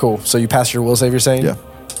 cool. So you passed your will save, you're saying? Yeah.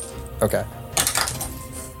 Okay.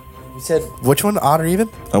 You said which one, odd or even?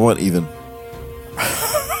 I want even.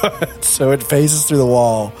 So it phases through the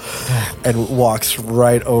wall and walks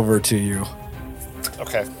right over to you.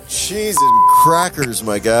 Okay. Cheese and crackers,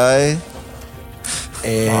 my guy.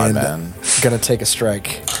 And man. gonna take a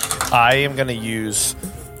strike. I am going to use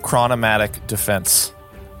Chronomatic Defense.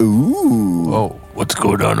 Ooh. Oh, what's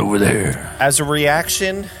going on over there? As a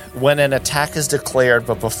reaction, when an attack is declared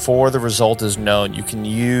but before the result is known, you can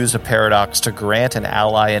use a paradox to grant an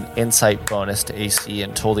ally an insight bonus to AC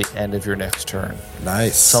until the end of your next turn.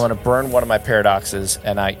 Nice. So I'm going to burn one of my paradoxes,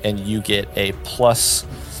 and you get a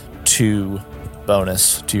 +2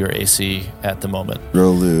 bonus to your AC at the moment.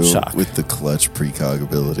 Rolu Shock. with the clutch precog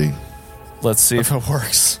ability. Let's see if it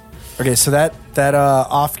works. Okay, so that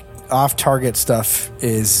off target stuff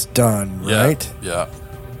is done, right? Yeah.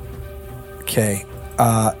 Okay.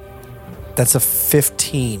 That's a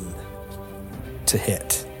 15 to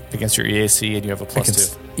hit Against your EAC, and you have a +2.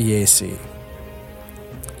 against EAC.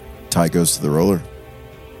 Tie goes to the roller.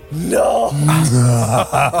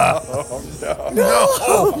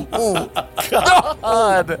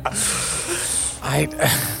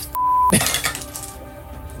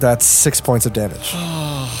 That's 6 points of damage.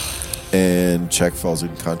 And Check falls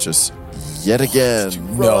unconscious yet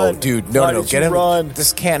again. No, dude. No, Why no. did Get you him. run?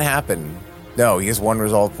 This can't happen. No, he has one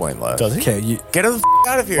resolve point left. Does he? Okay, Get him the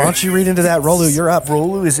out of here. why don't you read into that? Rolu, you're up.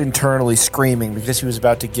 Rolu is internally screaming because he was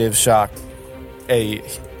about to give Shock a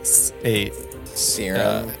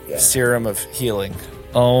Serum. serum of healing.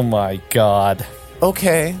 Oh my god.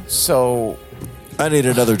 Okay, so I need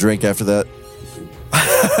another drink after that.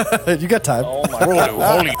 You got time. Oh my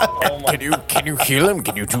god. holy! Can you heal him?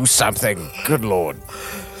 Can you do something? Good lord!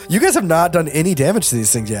 You guys have not done any damage to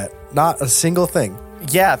these things yet. Not a single thing.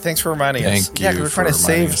 Yeah, thanks for reminding us. Thank Yeah, 'cause you we're trying for to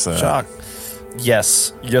reminding save us that. Shock.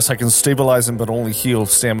 Yes. Yes, I can stabilize him, but only heal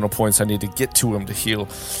stamina points. I need to get to him to heal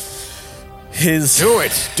his Do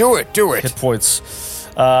it! Do it! Do it! hit points.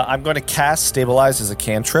 I'm going to cast Stabilize as a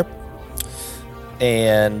cantrip.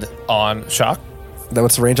 And on Shock.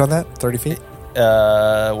 What's the range on that? 30 feet?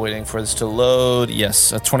 Waiting for this to load.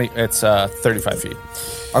 Yes, 20. It's 35 feet.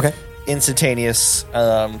 Okay. Instantaneous.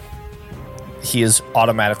 He is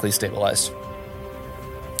automatically stabilized.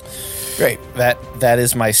 Great. That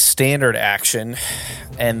is my standard action,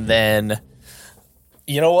 and then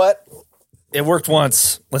you know what? It worked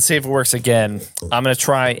once. Let's see if it works again. I'm going to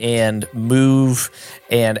try and move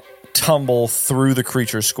and tumble through the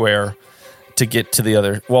creature square to get to the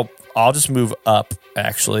other. Well, I'll just move up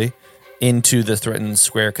actually, into the threatened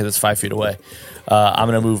square because it's 5 feet away. I'm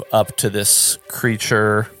going to move up to this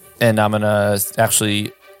creature, and I'm going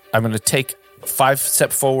to take 5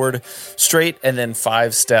 step forward straight and then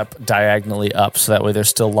 5 step diagonally up. So that way there's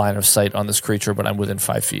still line of sight on this creature, but I'm within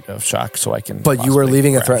 5 feet of shock, so I can. But you were possibly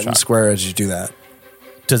leaving a grab threatened shock. square as you do that.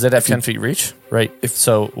 Does it have 10 feet reach? Right.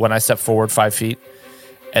 So when I step forward 5 feet,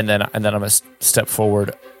 and then I'm going to step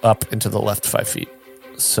forward up into the left 5 feet.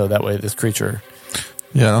 So that way this creature.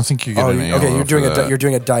 Yeah, I don't think you get an AOO okay. You're doing for that. you're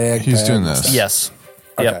doing a diagonal. He's doing this. Yes.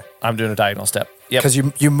 Okay. Yep. I'm doing a diagonal step. Yep. Because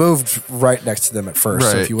you moved right next to them at first.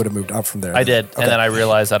 So Right. if you would have moved up from there, I did, and then I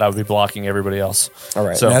realized that I would be blocking everybody else. All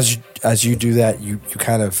right. So And as you do that, you're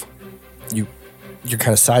kind of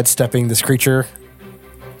sidestepping this creature,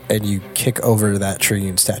 and you kick over that tree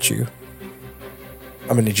and statue.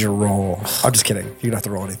 I'm gonna need you to roll. I'm just kidding. You don't have to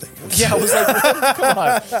roll anything. yeah, I was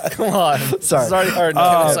like, come on. Sorry. It's already hard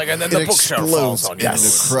enough. It's like, and then It the bookshelf explodes falls on in you. a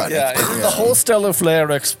necrotic. yeah, the whole stellar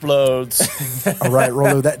flare explodes. All right,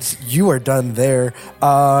 Rolo. You are done there.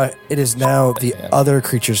 It is now the other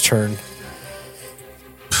creature's turn,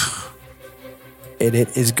 and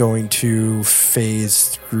it is going to phase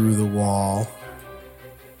through the wall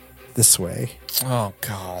this way. Oh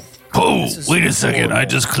God. Oh, This is wait a second. I horrible.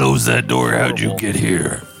 just closed that door. How'd you Horrible. get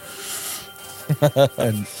here?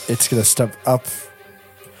 And it's going to step up,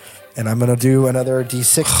 and I'm going to do another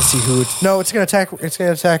D6 to see who. No, it's going to attack. It's going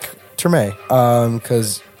to attack Terme,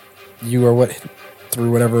 because you are what threw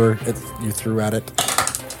whatever you threw at it.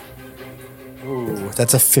 Ooh,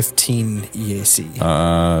 that's a 15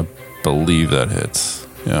 EAC. Believe that hits.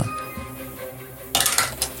 Yeah.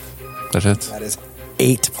 That hits. That is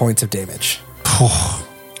 8 points of damage.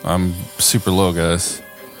 I'm super low, guys.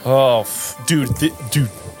 Oh, dude.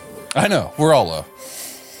 I know. We're all low.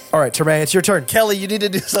 All right, Terme, it's your turn. Kelly, you need to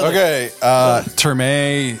do something. Okay.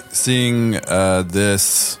 Terme, seeing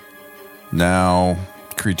this now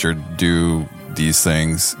creature do these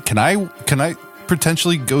things, can I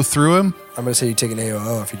potentially go through him? I'm going to say you take an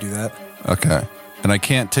AOO if you do that. Okay. And I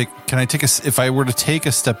can't take. Can I take if I were to take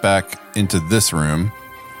a step back into this room,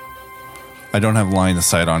 I don't have line of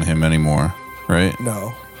sight on him anymore, right?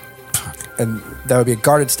 No. And that would be a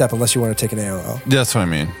guarded step unless you want to take an AOO. That's what I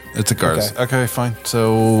mean. It's a guard. Okay. Okay, fine.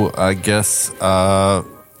 So I guess, and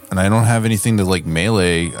I don't have anything to like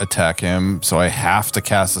melee attack him, so I have to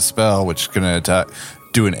cast a spell, which is going to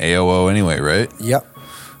do an AOO anyway, right? Yep.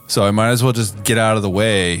 So I might as well just get out of the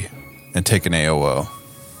way and take an AOO.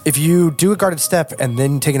 If you do a guarded step and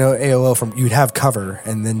then take an AOO from, you'd have cover,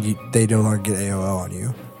 and then they no longer get AOO on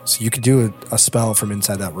you. So you could do a spell from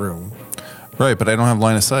inside that room. Right, but I don't have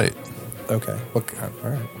line of sight. Okay. All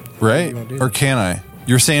right. Right? You wanna do Or that? can I?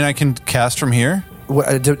 You're saying I can cast from here? Well,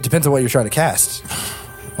 it depends on what you're trying to cast.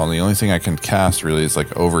 Well, the only thing I can cast really is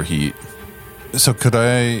like overheat. So could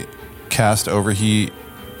I cast overheat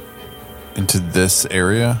into this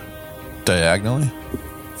area diagonally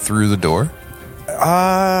through the door?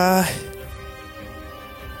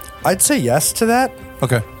 I'd say yes to that.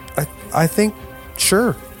 Okay. I think,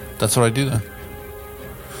 sure. That's what I do then.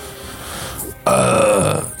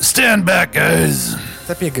 Stand back, guys.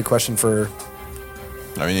 That'd be a good question for.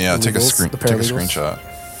 I mean, yeah, take a Illegals, the take a paralegals. screenshot.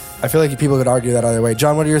 I feel like people could argue that either way.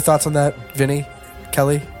 John, what are your thoughts on that? Vinny,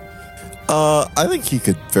 Kelly. I think he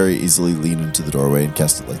could very easily lean into the doorway and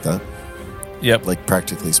cast it like that. Yep. Like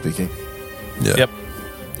practically speaking. Yeah. Yep.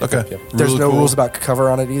 Okay. There's Really no cool. rules about cover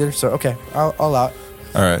on it either. So okay, I'll allow it.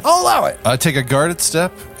 All right. I'll allow it. I take a guarded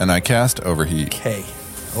step and I cast overheat.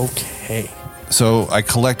 Okay. So I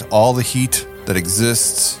collect all the heat that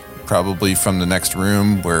exists, probably from the next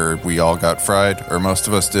room where we all got fried, or most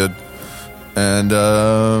of us did, and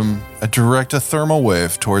I direct a thermal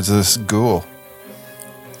wave towards this ghoul.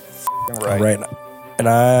 All right. And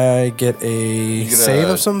I get a get save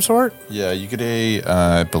a- of some sort. Yeah, you get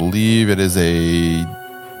I believe it is a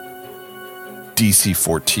DC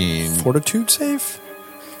 14 Fortitude save.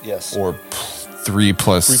 Yes. or 3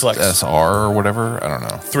 plus Reflex. SR or whatever. I don't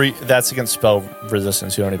know. 3. That's against spell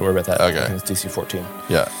resistance. You don't need to worry about that. Okay. Against DC 14.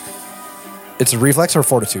 Yeah, It's a reflex or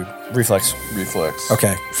fortitude. Reflex. reflex.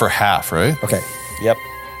 Okay. For half, right? Okay. Yep.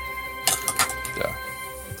 Yeah.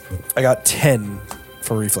 I got 10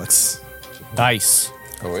 for reflex. Nice.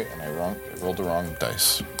 Oh wait, am I wrong? I rolled the wrong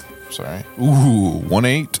dice. Sorry. Ooh,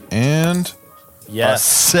 1-8 and a Yes.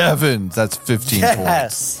 7. That's 15 points.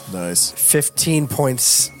 Yes. Nice. 15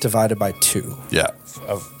 points divided by 2. Yeah.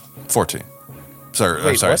 14. Sorry, I'm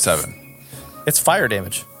Wait, sorry, what? 7. It's fire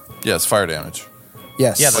damage. Yeah, it's fire damage.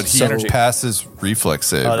 Yes. Yeah, But that's he energy. passes reflex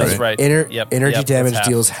save, Oh, that's right. Energy Yep, that's damage half.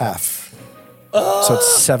 deals half. So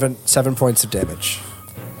it's 7 points of damage.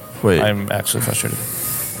 Wait. I'm actually frustrated.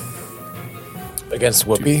 Against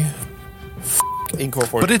Whoopi?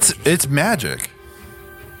 incorporeal. But it's magic.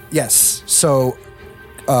 Yes. So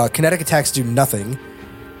kinetic attacks do nothing.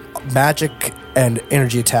 Magic and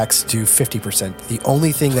energy attacks do 50%. The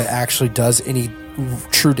only thing that actually does any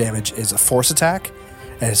true damage is a force attack.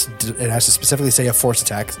 And it has to specifically say a force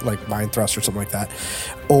attack, like Mind Thrust or something like that.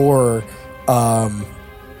 Or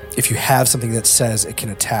if you have something that says it can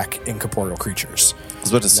attack incorporeal creatures. I was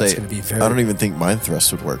about to say, gonna be very- I don't even think Mind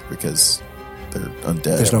Thrust would work because they're undead.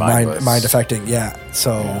 There's no mindless. mind affecting. Yeah.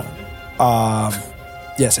 So,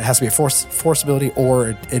 yes, it has to be a force ability,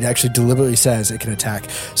 or it actually deliberately says it can attack.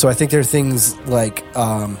 So I think there are things like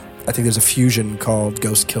I think there's a fusion called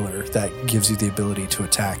Ghost Killer that gives you the ability to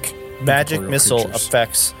attack. Magic incorporeal missile creatures.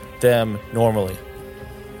 affects them normally.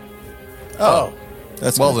 Oh,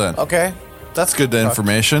 That's Well good. then, okay. that's good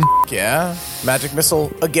information. Yeah. Magic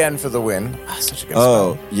missile again for the win. Such a good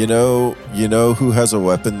Oh, spell. you know who has a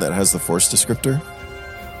weapon that has the force descriptor?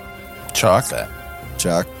 Chalk. That.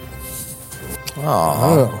 Jack.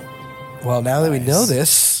 Oh. Well, now that we know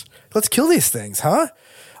this, let's kill these things, huh?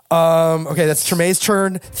 Okay, that's Tremaine's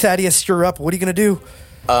turn. Thaddeus, you're up. What are you going to do?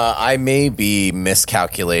 I may be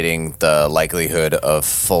miscalculating the likelihood of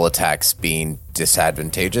full attacks being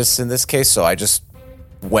disadvantageous in this case, so I just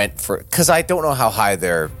went for, because I don't know how high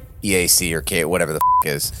their EAC or K, whatever the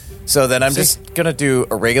is. So then I'm just gonna do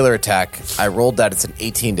a regular attack. I rolled that; it's an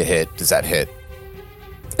 18 to hit. Does that hit?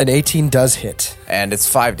 An 18 does hit. And it's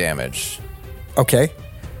 5 damage. Okay.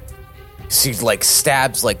 She like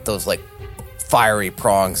stabs like those like fiery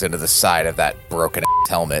prongs into the side of that broken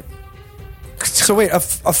helmet. So wait, a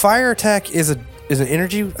fire attack is an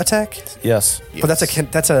energy attack, Yes. but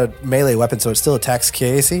that's a melee weapon, so it still attacks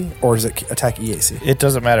KAC, or does it attack EAC? It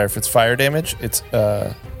doesn't matter if it's fire damage. It's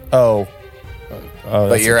But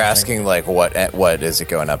that's you're interesting. asking like what is it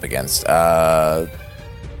going up against?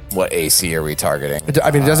 What AC are we targeting?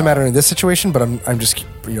 I mean, it doesn't matter in this situation, but I'm just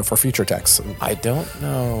for future attacks. I don't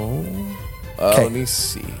know. Okay. Let me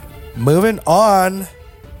see. Moving on.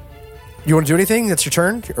 You want to do anything? That's your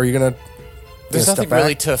turn, or are you gonna? There's step nothing back?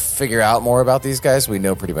 really to figure out more about these guys. We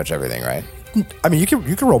know pretty much everything, right? I mean, you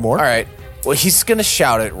can roll more. All right. Well, he's gonna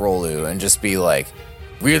shout at Rolu and just be like,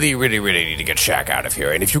 "Really, really, really need to get Shaq out of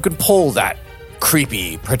here. And if you can pull that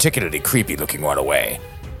particularly creepy-looking one away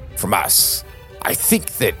from us, I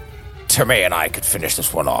think that Terme and I could finish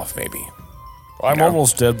this one off. Maybe." I'm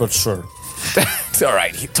almost dead, but sure. All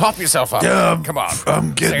right, top yourself up. Yeah, Come on.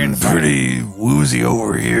 I'm getting pretty woozy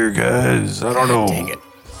over here, guys. I don't know. Dang it.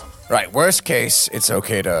 Right. Worst case, it's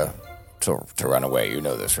okay to run away. You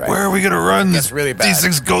know this, right? Where are we gonna run? It's really bad. These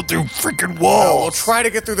things go through freaking Oh, walls. we'll try to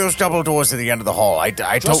get through those double doors at the end of the hall. I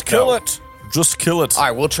don't know. Just kill it. All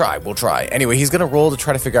right, we'll try. Anyway, he's going to roll to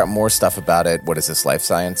try to figure out more stuff about it. What is this, life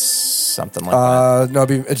science? Something like that? No,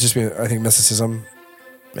 it'd just be I think mysticism.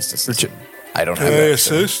 Mysticism. I don't have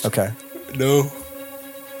that. Okay. No.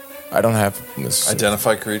 I don't have mysticism.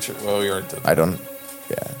 Identify creature. Well, you already did. I don't,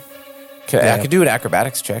 yeah. I could do an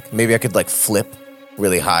acrobatics check. Maybe I could, like, flip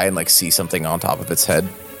really high and, like, see something on top of its head.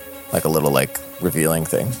 Like a little, like, revealing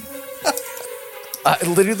thing.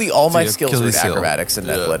 Literally all my skills are in Achilles heel. acrobatics and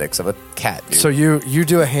athletics. I'm a cat, dude. So you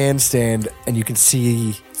do a handstand and you can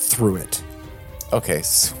see through it. Okay.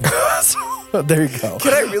 So There you go.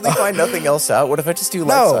 can I really find nothing else out? What if I just do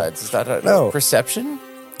life No. science? Is that a No. perception?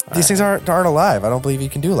 These things aren't alive. I don't believe you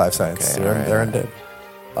can do life science. Okay, they're all right. undead.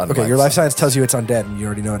 On Okay, your life science tells you it's undead, and you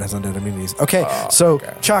already know it has undead immunities. Okay, so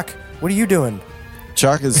okay. Chuck, what are you doing?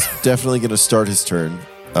 Chalk is definitely going to start his turn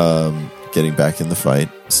getting back in the fight,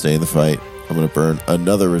 stay in the fight. I'm going to burn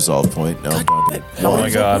another resolve point. Now I'm down to Oh my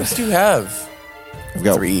God. What do you have? I've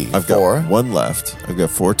got 3, I've got 4. 1 left. I've got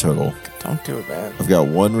 4 total. Don't do it, man. I've got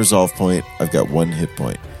 1 resolve point. I've got 1 hit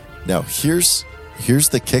point. Now here's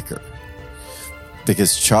the kicker,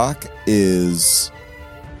 because Chalk is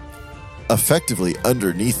effectively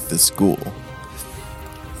underneath this ghoul.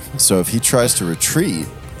 So if he tries to retreat,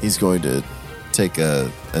 he's going to take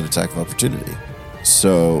an attack of opportunity.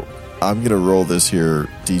 So I'm going to roll this here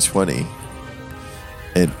d20,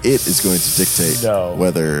 and it is going to dictate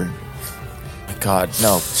whether My God,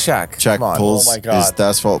 no, Shaq. Chalk come on. pulls Oh my God. his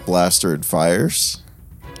Asphalt Blaster and fires.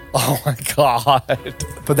 Oh my God.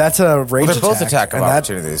 But that's a range Well, they're both attack of and that-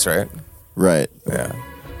 opportunities, right? Right. Yeah.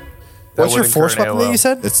 What's your would force incur an weapon that you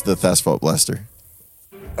said? It's the Asphalt Blaster.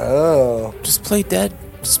 Oh, Just play dead.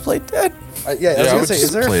 Just play dead. yeah. I was gonna say,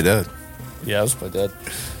 is there? Play dead. Yeah, I was my dead.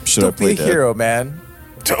 Should I Don't be play a dead? hero, man.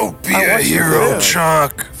 Don't be I a want you to hero, live.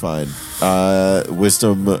 Chuck. Fine.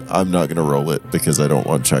 Wisdom, I'm not going to roll it because I don't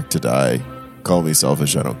want Chuck to die. Call me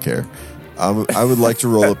selfish, I don't care. I would like to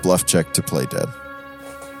roll a bluff check to play dead.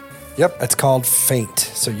 Yep, it's called feint.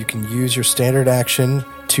 So you can use your standard action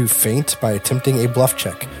to feint by attempting a bluff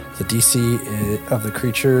check. The DC of the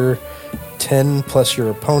creature 10 plus your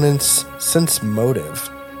opponent's sense motive.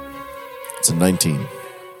 It's a 19.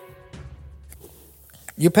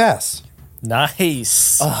 You pass.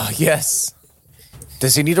 Nice. Oh, yes.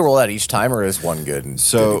 Does he need to roll that each time, or is one good and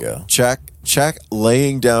So good to go? Jack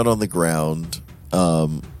laying down on the ground,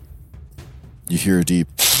 you hear a deep,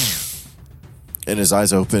 and his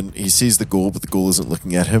eyes open. He sees the ghoul, but the ghoul isn't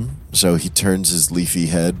looking at him. So he turns his leafy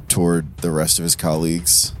head toward the rest of his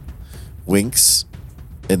colleagues, winks,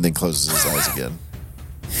 and then closes his eyes again.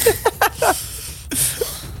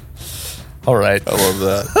 All right. I love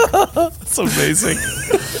that. That's amazing.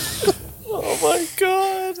 Oh my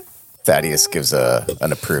god. Thaddeus gives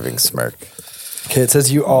an approving smirk. Okay, it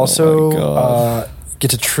says you also get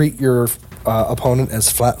to treat your opponent as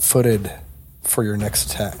flat-footed for your next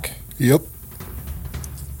attack. Yep.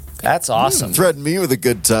 That's awesome. Threaten me with a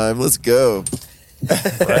good time. Let's go.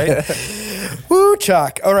 Right? Woo,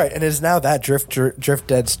 Chalk. All right, and it is now that Drift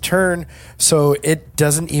Dead's turn, so it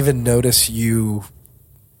doesn't even notice you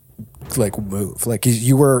like move. Like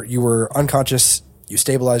you were unconscious, you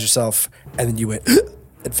stabilized yourself, and then you went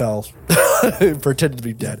it fell. Pretended to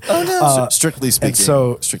be dead. Oh no! Strictly speaking,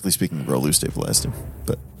 so- Rolu stabilized him.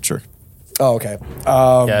 But sure. Oh, okay.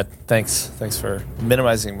 Yeah, thanks. Thanks for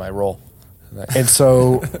minimizing my roll. And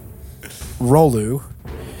so Rolu,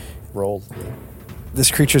 Roll. this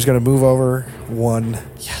creature is going to move over 1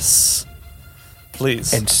 Yes.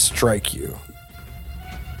 Please. and strike you.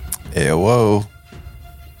 AOO.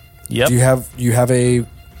 Yep. Do you have a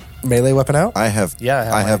melee weapon out? I have.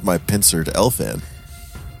 Yeah, I have my pincered Elfan.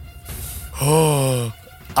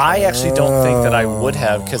 I actually don't think that I would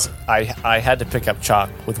have, because I had to pick up chalk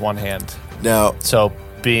with one hand. Now, So,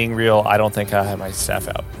 being real, I don't think I have my staff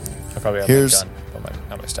out. I probably have Here's- my gun, but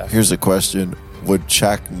not my staff. here's a question: would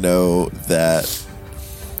Chak know that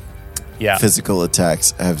Yeah. physical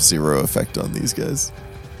attacks have 0 effect on these guys?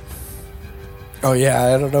 Oh yeah,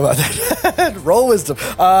 I don't know about that. Roll wisdom.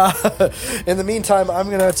 In the meantime, I'm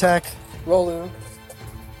gonna attack Rolu.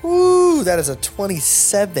 Ooh, that is a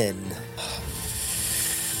 27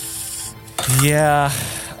 Yeah.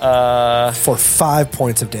 for 5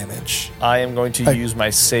 points of damage. I am going to use my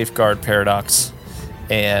safeguard paradox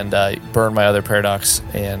and burn my other paradox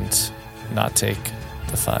and not take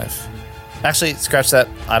the 5. Actually, scratch that.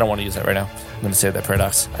 I don't want to use that right now. I'm going to save that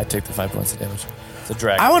paradox. I take the 5 points of damage. It's a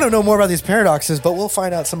drag. I want to know more about these paradoxes, but we'll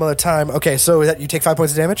find out some other time. Okay, so you take 5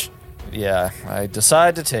 points of damage. Yeah, I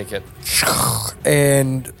decide to take it.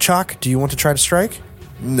 And Chalk, do you want to try to strike?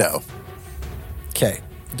 No. Okay,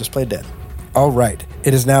 just play dead. All right,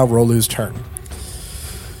 it is now Rolu's turn.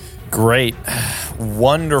 Great.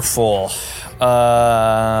 Wonderful.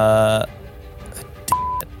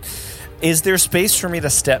 Is there space for me to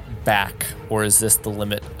step back, or is this the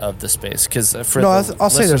limit of the space? Because for No, the I'll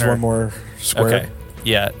say there's listener- one more square. Okay.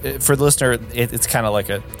 Yeah. For the listener, it's kind of like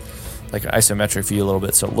an isometric view a little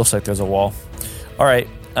bit, so it looks like there's a wall. All right.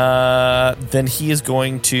 Then he is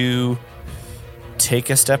going to take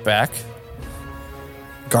a step back.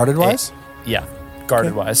 Guarded wise? Yeah.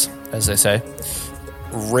 Guarded wise, as they say.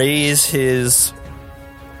 Raise his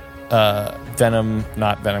Venom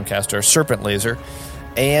caster, Serpent Laser,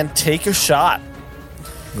 and take a shot.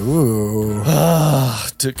 Ooh.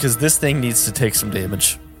 Because this thing needs to take some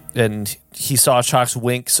damage. And he saw Chalk's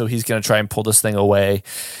wink, so he's going to try and pull this thing away.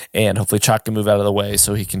 And hopefully Chalk can move out of the way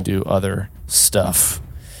so he can do other stuff.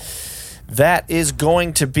 That is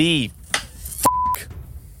going to be...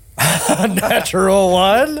 Natural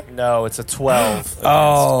one? No, it's a 12 against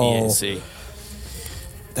Oh. EAC.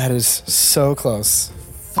 That is so close.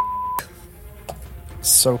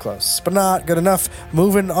 So close, but not good enough.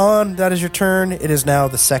 Moving on, that is your turn. It is now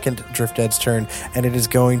the second Drift Dead's turn, and it is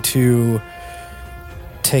going to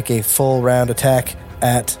take a full round attack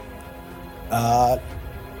at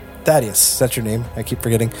Thaddeus. That's your name. I keep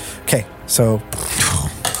forgetting. Okay, so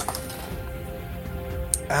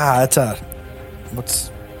that's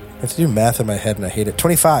I have to do math in my head, and I hate it.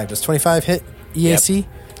 25. Does 25 hit EAC?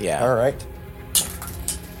 Yeah. All right.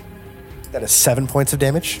 That is 7 points of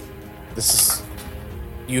damage. This is.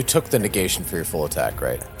 You took the negation for your full attack,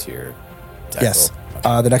 right? To your attack Yes.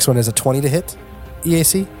 roll? The next one is a 20 to hit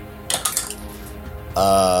EAC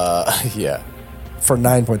Yeah. for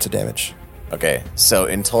 9 points of damage. Okay. So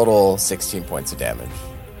in total, 16 points of damage,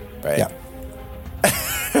 right? Yeah.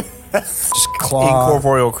 Just claw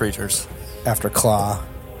Incorporeal creatures. after claw.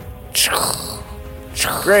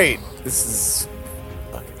 Great. This is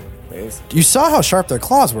fucking amazing. You saw how sharp their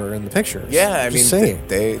claws were in the pictures. Yeah, I Just mean,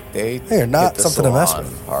 saying. they are not hit the something to mess salon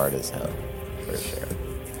with. hard as hell, for sure.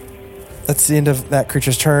 That's the end of that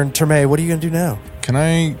creature's turn. Terme, what are you going to do now? Can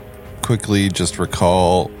I quickly just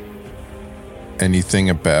recall anything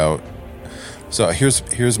about... So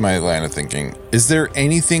here's my line of thinking. Is there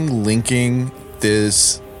anything linking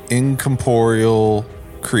this incorporeal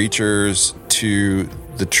creatures to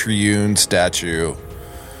the Triune statue?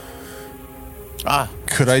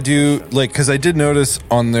 Could I do like, because I did notice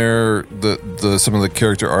on there the some of the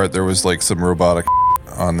character art, there was like some robotic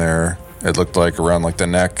on there. It looked like around like the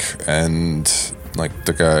neck and like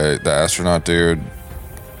the astronaut dude.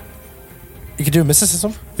 You could do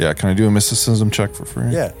mysticism. Yeah, can I do a mysticism check for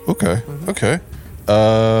free? Yeah. Okay. Okay.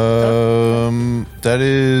 That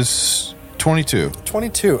is 22.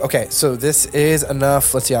 22. Okay, so this is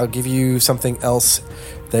enough. Let's see. I'll give you something else.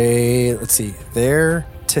 Let's see. Their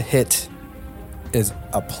to hit is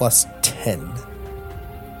a plus 10,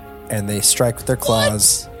 and they strike with their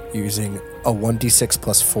claws using a 1d6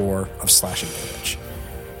 plus 4 of slashing damage.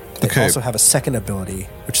 They Okay. also have a second ability,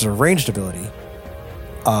 which is a ranged ability.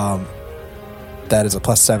 That is a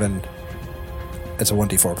plus 7. It's a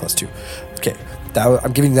 1d4 plus 2. Okay,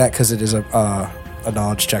 I'm giving that because it is a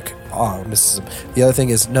knowledge check on mysticism. The other thing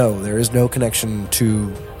is, no, there is no connection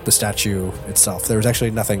to the statue itself. There was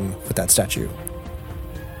actually nothing with that statue.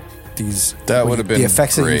 That would have been the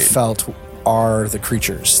effects that you great. felt are the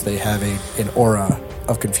creatures. They have an aura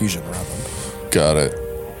of confusion around them. Got it.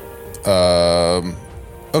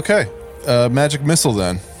 Okay. Magic missile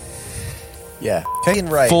then. Yeah. Fucking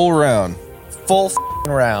right. Full round. Full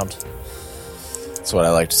f***ing round. That's what I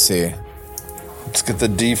like to see. Let's get the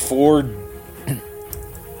D4.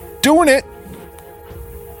 Doing it.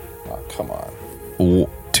 Oh, come on.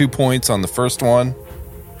 2 points on the first one.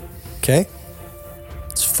 Okay.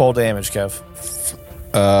 It's full damage, Kev.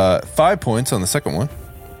 5 points on the second one.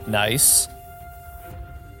 Nice.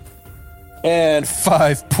 And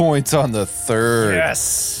 5 points on the third.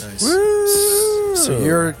 Yes. So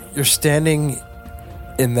you're standing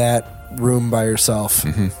in that room by yourself,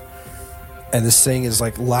 and this thing is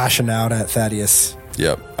like lashing out at Thaddeus.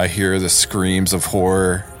 Yep. I hear the screams of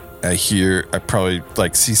horror. I probably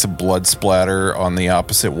like see some blood splatter on the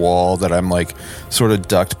opposite wall that I'm like sort of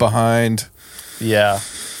ducked behind. Yeah.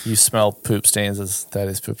 You smell poop stains as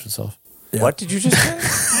Thaddeus pooped himself. Yeah. What did you just say?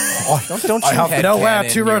 Don't you I have nowhere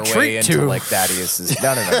to your retreat way into, to. like Thaddeus's?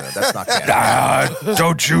 No, that's not canon.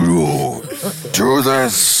 Don't you do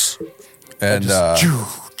this? And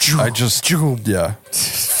I just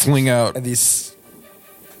fling out And these,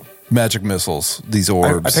 magic missiles, these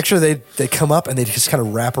orbs. I picture they come up and they just kind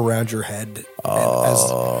of wrap around your head.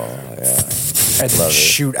 And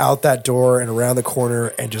shoot out that door and around the corner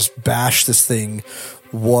and just bash this thing,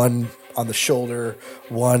 one on the shoulder,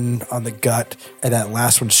 one on the gut, and that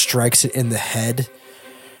last one strikes it in the head.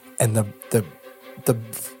 And the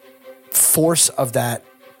force of that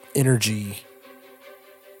energy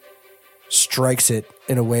strikes it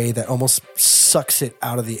in a way that almost sucks it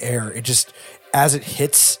out of the air. It just, as it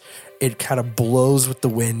hits, it kind of blows with the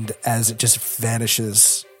wind as it just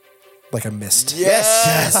vanishes like a mist.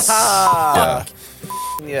 Yes. yeah.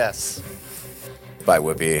 Yes. By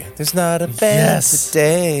Whoopi. There's not a band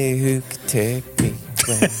today who could take me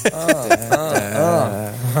away.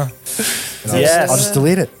 Yes. I'll just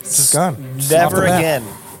delete it. It's just gone. Just off Never the map. again.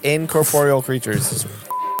 Incorporeal creatures just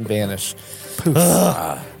vanish.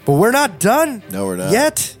 But we're not done. No, we're not.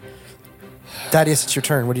 Yet. Thaddeus, it's your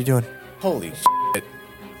turn. What are you doing? Holy shit.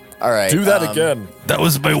 All right. Do that again. That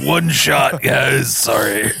was my one shot, guys.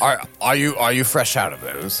 Sorry. Are you fresh out of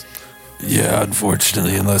those? Yeah,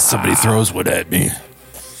 unfortunately, unless somebody throws one at me.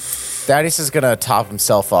 Thaddeus is going to top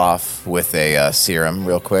himself off with a serum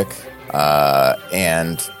real quick.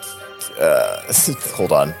 And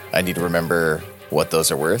hold on. I need to remember what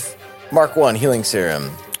those are worth. Mark 1, healing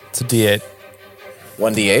serum. It's a D8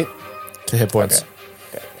 1d8. to hit points.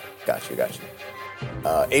 Okay. Got you.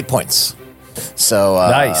 8 points. So,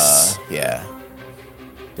 Nice. Yeah.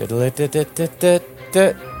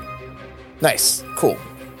 Nice. Cool.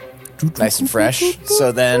 Nice and fresh.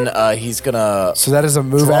 So then he's going to... So that is a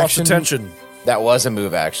move Draw action. attention. That was a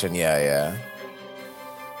move action. Yeah.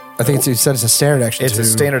 I think you said it's a standard action. It's a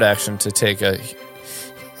standard action to take a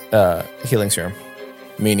healing serum.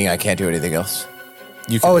 Meaning I can't do anything else.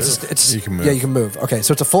 You can Oh, move. it's You can move. Yeah, you can move. Okay,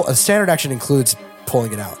 so it's a standard action includes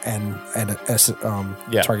pulling it out and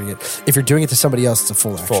Yeah. targeting it. If you're doing it to somebody else, it's a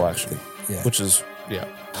full action. full action. Yeah. Which is, yeah.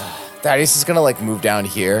 Thaddeus is going to like move down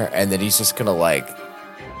here and then he's just going to like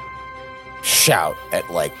shout at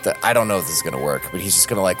like I don't know if this is going to work, but he's just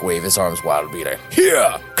going to like wave his arms wildly like,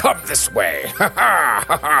 here, come this way. Ha ha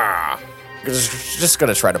ha ha. Just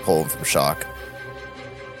going to try to pull him from shock.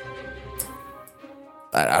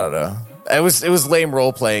 I don't know. It was lame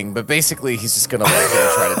role playing, but basically he's just gonna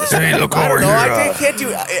try to destroy. Hey, look I over don't know. here. I can't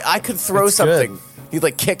do. I could throw It's something. He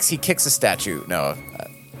kicks a statue. No,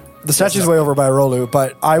 The statue's way over by Rolu,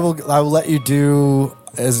 but I will let you do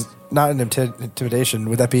as not an intimidation.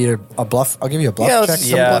 Would that be a bluff? I'll give you a bluff Yeah, check. let's-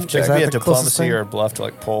 some Yeah, bluff it check. could be a Is that the closest diplomacy thing? or a bluff to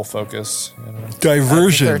like pull focus. You know?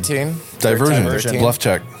 Diversion. 13. Diversion. 13. Bluff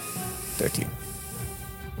check. 13.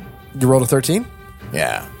 You rolled a 13.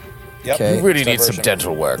 Yeah. Yep. Okay. You really need some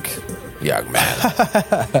dental work, young man.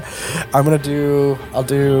 I'm gonna do. I'll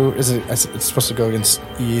do. Is it? It's supposed to go against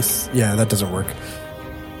Eth. Yeah, that doesn't work.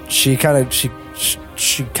 She kind of gets her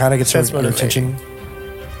Transmotivate. attention,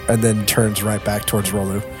 and then turns right back towards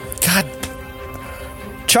Rolu. God,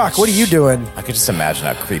 Chalk, what are you doing? I could just imagine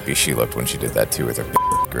how creepy she looked when she did that too, with her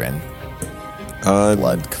grin, I'm,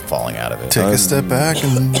 blood falling out of it. Take a step back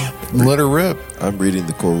and let her rip. I'm reading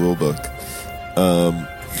the core rulebook.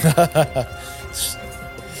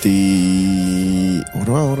 What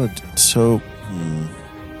do I want to do? So,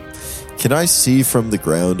 can I see from the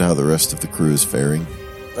ground how the rest of the crew is faring?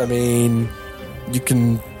 I mean, you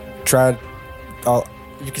can try.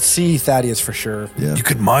 You can see Thaddeus for sure. Yeah. You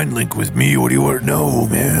could mind link with me. What do you want to know,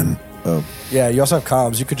 man? Yeah, you also have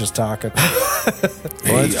comms. You could just talk. Hey,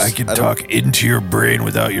 I I can don't- talk into your brain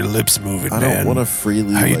without your lips moving, I man. don't want to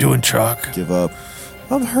freely. How you like, doing, Chalk? Give up.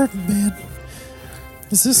 I'm hurting, man.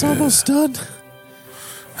 Is this almost done?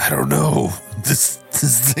 I don't know. This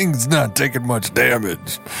thing's not taking much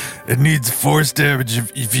damage. It needs force damage.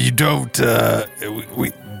 If you don't,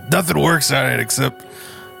 nothing works on it except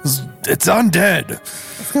it's undead.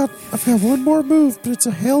 I've got one more move, but it's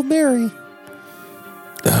a Hail Mary.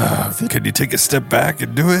 Can you take a step back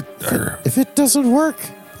and do it? Or If it doesn't work,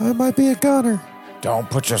 I might be a goner. Don't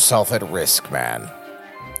put yourself at risk, man.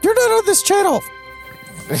 You're not on this channel.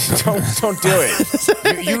 don't do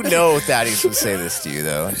it. You know Thaddeus would say this to you,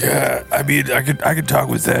 though. yeah, I mean, I could talk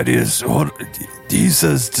with Thaddeus. He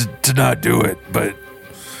says to not do it, but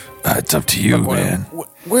it's up to you, man.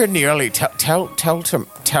 We're nearly tell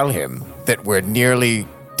him that we're nearly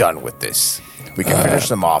done with this. We can finish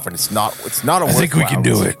them off, and it's not a. I think we can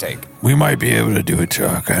do it. Take. We might be able to do it,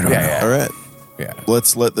 Chuck. I don't know. Yeah. All right. Yeah.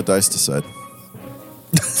 Let's let the dice decide.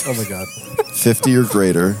 Oh my god. 50 or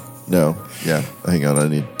greater. No. Yeah. Hang on. I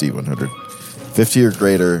need D100. 50 or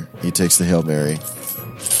greater. He takes the Hail Mary.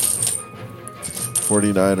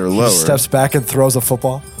 49 or lower. He steps back and throws a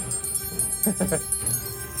football.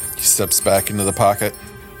 He steps back into the pocket.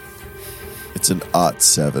 It's an odd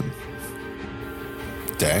 7.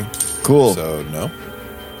 Dang. Cool. So, no.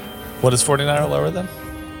 What is 49 or lower then?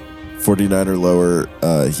 49 or lower.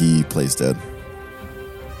 He plays dead.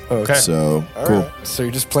 Okay. So cool. So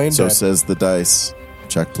you're just playing So dead. says the dice.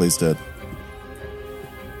 Chuck plays dead.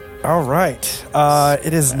 All right.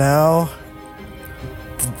 It is now.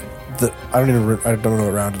 I don't know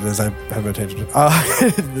what round it is. I haven't paid attention.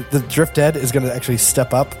 The Drift Dead is going to actually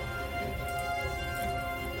step up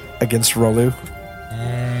against Rolu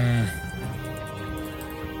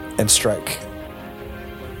and strike.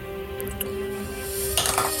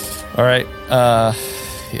 All right.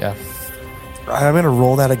 Yeah. I'm going to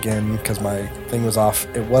roll that again because my thing was off.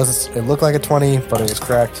 It looked like a 20, but it was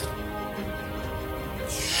correct.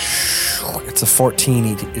 It's a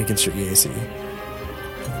 14 against your EAC.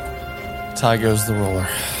 Tie goes the roller.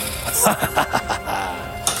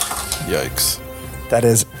 Yikes. That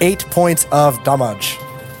is 8 points of damage.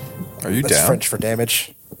 Are you That's down? French for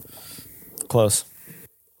damage. Close.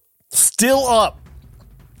 Still up.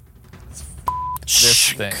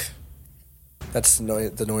 This thing. That's the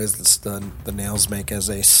noise that the nails make as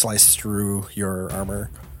they slice through your armor.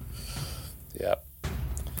 Yep.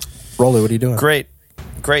 Rolu, what are you doing? Great.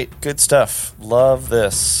 Good stuff. Love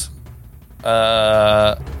this.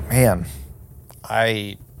 Man.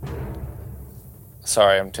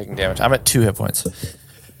 Sorry, I'm taking damage. I'm at 2 hit points.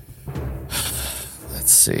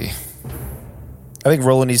 Let's see. I think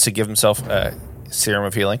Rolo needs to give himself a serum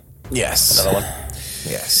of healing. Yes. Another one.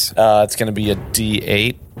 Yes. It's going to be a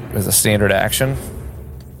D8 with a standard action.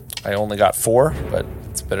 I only got 4, but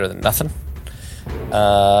it's better than nothing.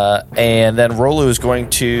 And then Rolu is going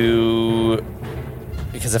to,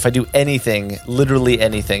 because if I do anything, literally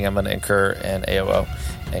anything, I'm going to incur an AOO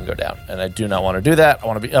and go down. And I do not want to do that. I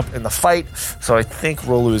want to be up in the fight. So I think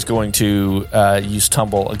Rolu is going to use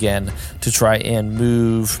Tumble again to try and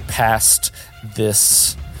move past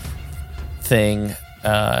this thing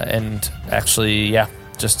and actually,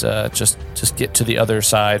 just get to the other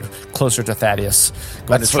side, closer to Thaddeus.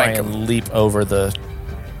 Going Let's to try flank and him. leap over the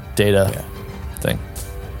data thing.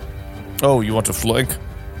 Oh, you want to flank?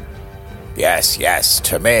 Yes,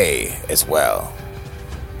 to me as well.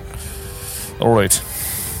 All right.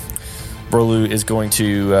 Brolu is going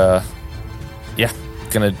to,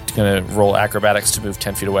 gonna roll acrobatics to move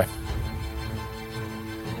 10 feet away.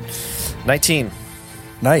 19.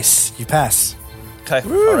 Nice. You pass. Okay.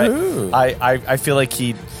 All right. I feel like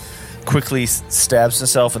he quickly stabs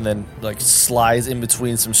himself and then like slides in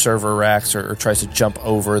between some server racks or tries to jump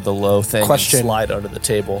over the low thing Question. and slide under the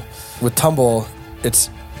table. With tumble, it's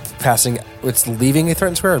leaving a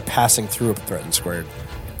threatened square or passing through a threatened square?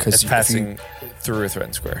 It's passing through a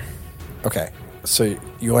threatened square. Okay. So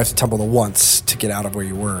you only have to tumble the once to get out of where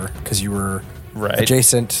you were because you were Right.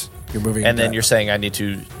 adjacent. You're moving. And then you're saying I need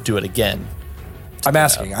to do it again. I'm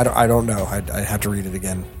asking. I don't know. I'd have to read it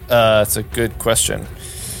again. It's a good question.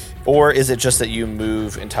 Or is it just that you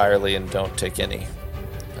move entirely and don't take any?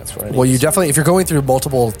 That's what I need. Well, you to see. definitely, if you're going through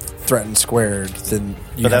multiple threatened squared, then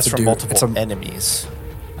you But have that's to from do multiple it's a, enemies.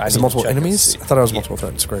 Is it multiple enemies? I thought it was multiple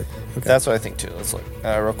threatened squared. Okay. That's what I think too. Let's look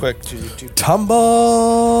real quick.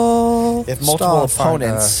 Tumble. If multiple Stop,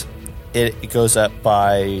 opponents, it goes up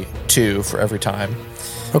by 2 for every time.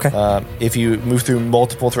 Okay. If you move through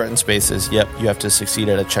multiple threatened spaces, you have to succeed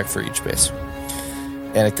at a check for each space.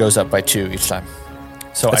 And it goes up by 2 each time.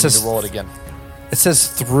 So I need to roll it again. It says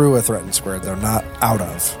through a threatened square, though, not out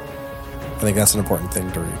of. I think that's an important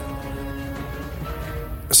thing to read.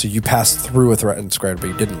 So you passed through a threatened square, but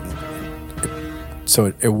you didn't.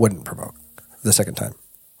 So it wouldn't provoke the second time,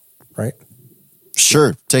 right?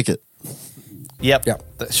 Sure, take it. Yep.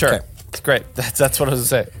 Sure. Okay. It's great. That's what I was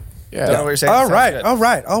going to say. Yeah. Don't know what you're saying. All Sounds right. good. All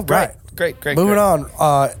right. Great. Moving on.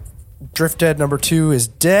 Drift Dead number 2 is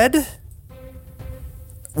dead.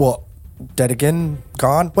 Well, dead again,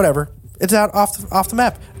 gone, whatever. It's out off the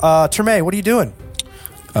map. Terme, what are you doing?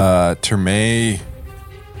 Terme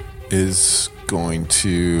is going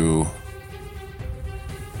to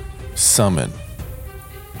summon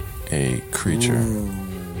a creature.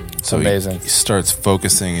 So Amazing. He starts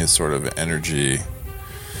focusing his sort of energy,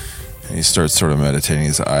 and he starts sort of meditating.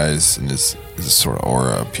 His eyes and his sort of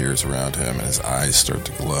aura appears around him, and his eyes start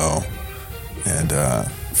to glow. And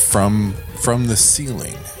from the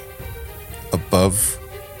ceiling, above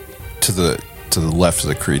to the left of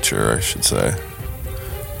the creature, I should say,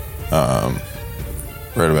 right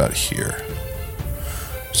about here.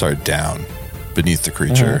 Sorry, down beneath the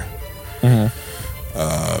creature.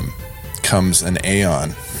 Comes an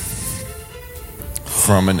Aeon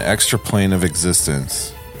from an extra plane of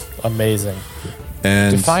existence. Amazing.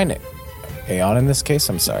 And Define it. Aeon in this case?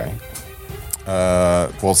 I'm sorry.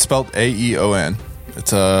 well, spelled Aeon.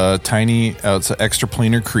 It's a tiny, it's an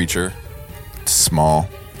extraplanar creature. It's small,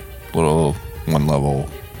 little level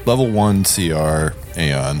 1 CR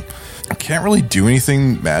Aeon. It can't really do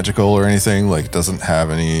anything magical or anything. Like, it doesn't have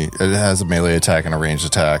any. It has a melee attack and a ranged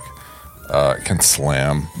attack. It can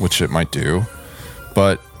slam, which it might do.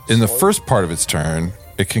 But in the first part of its turn,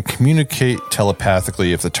 it can communicate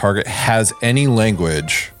telepathically if the target has any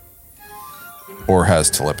language or has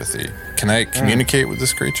telepathy. Can I communicate with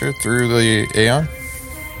this creature through the Aeon?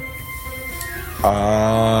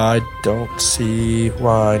 I don't see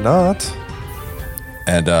why not.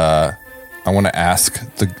 And I want to ask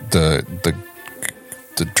the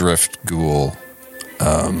drift ghoul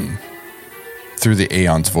through the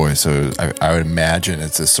Aeon's voice. So I would imagine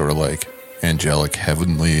it's this sort of like angelic,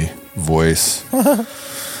 heavenly voice.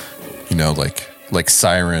 You know, like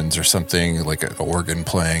sirens or something, like an organ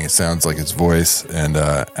playing. It sounds like its voice. And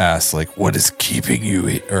ask, like, what's keeping you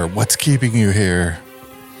here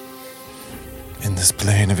in this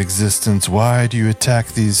plane of existence? Why do you attack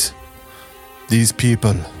these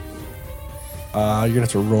people? You're gonna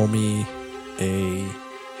have to roll me a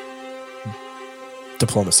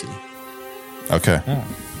diplomacy. Okay.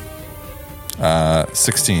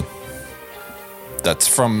 16. That's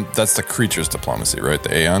the creature's diplomacy, right?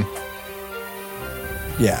 The Aeon?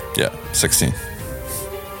 Yeah. Yeah, 16.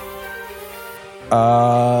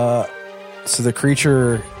 So the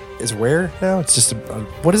creature is where now? It's just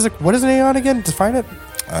what is an Aeon again? Define it.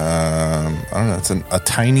 I don't know. It's a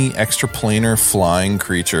tiny extraplanar flying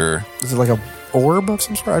creature. Is it like a orb of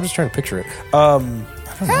some sort? I'm just trying to picture it. I don't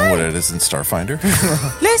know what it is in Starfinder.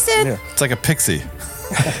 Listen. Yeah. It's like a pixie. Hey,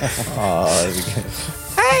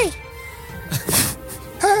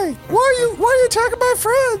 why are you attacking my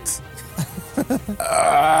friends? Is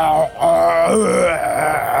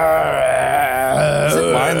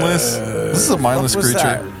it mindless? This is a mindless What was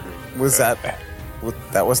creature.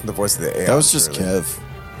 That wasn't the voice of the Aeon. That was just really. Kev.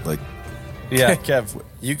 Like, Yeah, Kev,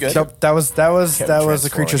 you good? Nope, that was the transforming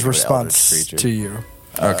creature's into the response eldritch creature. to you.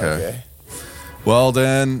 Okay. Well,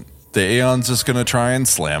 then the Aeon's just going to try and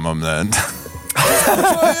slam him then.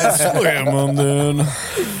 That's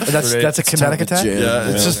a kinetic attack. jam. Yeah,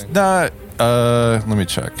 it's just not. Let me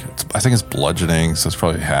check. I think it's bludgeoning, so it's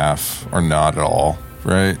probably half or not at all,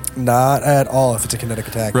 right? Not at all if it's a kinetic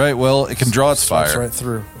attack. Right. Well, it can draw its Swipes fire. right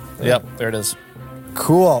through. Yep, there it is.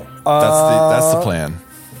 Cool. That's the plan.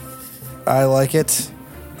 I like it.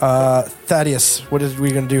 Thaddeus, what are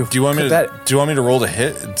we going to do? Do you want me to roll to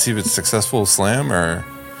hit and see if it's successful slam or?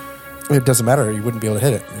 It doesn't matter. You wouldn't be able to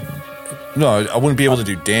hit it. No, I wouldn't be able to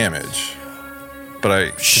do damage, but I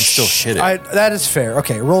can still hit it. That is fair.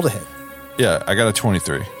 Okay, roll to hit. Yeah, I got a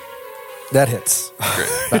 23. That hits.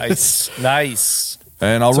 Nice. Nice.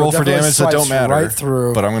 And I'll So roll it for definitely damage that don't swipes matter. right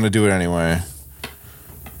through. But I'm going to do it anyway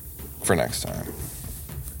for next time.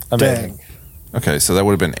 Amazing. Dang. Okay, so that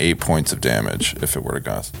would have been 8 points of damage if it would have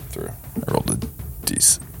gone through. I rolled a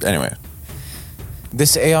decent. Anyway,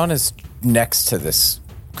 This Aeon is next to this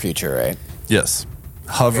creature, right? yes.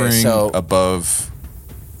 Hovering so- above,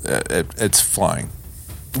 it's flying.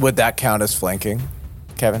 Would that count as flanking,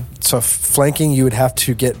 Kevin? So flanking, you would have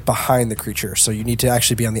to get behind the creature. So you need to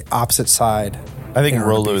actually be on the opposite side. I think in order to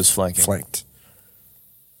Rolo be is flanking. Flanked.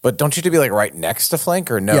 But don't you have to be like right next to flank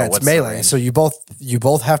or no? Yeah, it's What's the melee. range? So you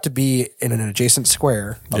both have to be in an adjacent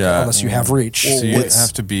square. Yeah. Unless you have reach. So you It's-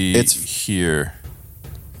 have to be it's- here.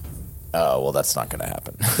 Oh, well, that's not going to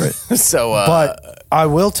happen. Right. So, But I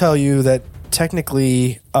will tell you that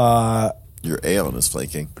technically, Your Aeon is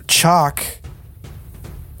flanking. Chalk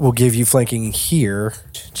will give you flanking here.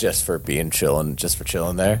 just for being chilling, just for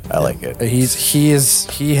chilling there, I like it. He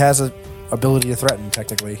has a ability to threaten.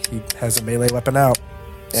 Technically, he has a melee weapon out,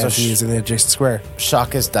 So and he is in the adjacent square.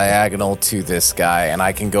 Shock is diagonal to this guy, and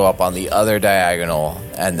I can go up on the other diagonal,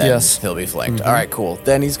 and then Yes. he'll be flanked. All right, cool.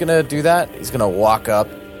 Then he's gonna do that. He's gonna walk up,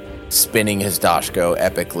 spinning his Dashko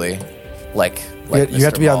epically, like You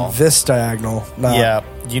have to be Mr. Maul. on this diagonal. Not, Yeah,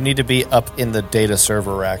 you need to be up in the data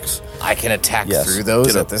server racks. I can attack Yes. through those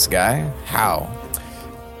Get at up. this guy. How?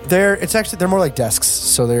 they're more like desks.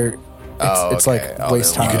 So they're it's okay. like Oh,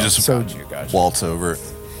 waist they're high. You could just so Gotcha. waltz over it.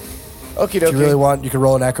 Okie if you really want, you can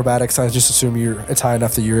roll an acrobatics. I just assume it's high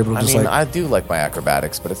enough that you're able to I just mean, like. I do like my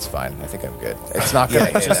acrobatics, but it's fine. I think I'm good. It's not gonna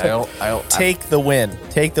hit. I don't Take the win.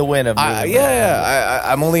 Take the win of moving.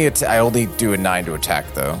 I'm only I only do a 9 to attack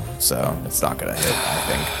though, so it's not gonna hit. I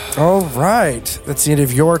think. All right, that's the end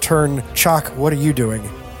of your turn, Chalk. What are you doing?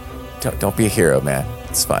 Don't be a hero, man.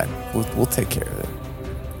 It's fine. We'll take care of it.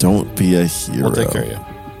 Don't be a hero. We'll take care of you.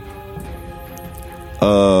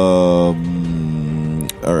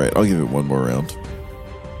 All right, I'll give it one more round.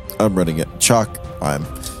 I'm running it. Chalk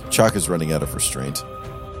is running out of restraint.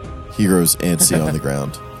 He grows antsy on the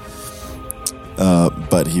ground.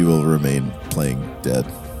 But he will remain playing dead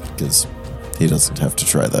because he doesn't have to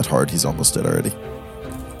try that hard. He's almost dead already.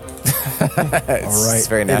 All right, It's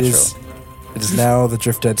very natural. It is now the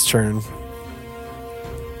Drift Dead's turn.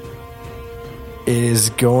 It is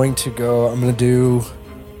going to go. I'm going to do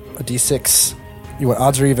a D6. You want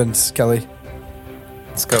odds or evens, Kelly?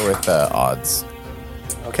 Let's go with odds.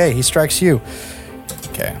 Okay, he strikes you.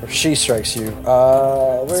 Okay. Or she strikes you.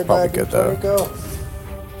 Where'd probably that good, go?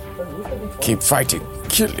 though. Keep fighting.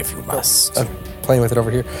 Kill if you must. I'm playing with it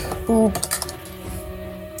over here. Boop.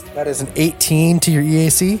 That is an 18 to your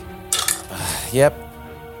EAC Yep.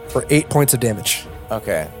 for 8 points of damage.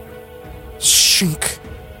 Okay. Shink.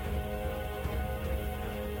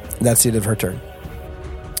 That's the end of her turn.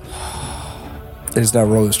 It is now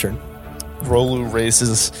Rolo's turn. Rolu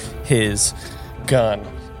raises his gun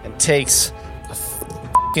and takes a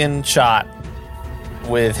fucking shot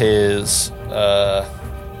with his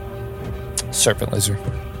serpent laser.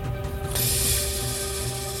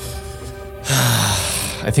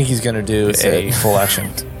 I think he's going to do a full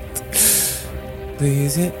action.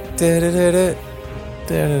 Please it.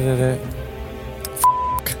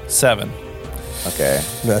 7. Okay.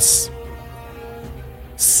 That's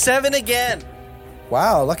 7 again.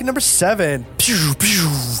 wow. Lucky number 7. Pew,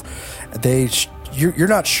 pew. You're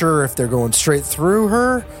not sure if they're going straight through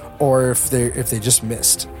her or if they just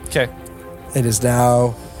missed. Okay. It is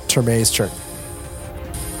now Termay's turn.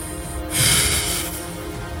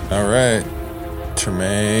 All right.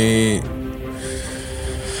 Tremay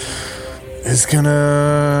is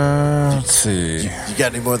gonna. Let's see. You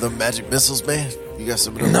got any more of them magic missiles, man? You got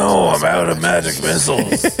some of those? No, I'm out of magic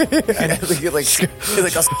missiles. You're like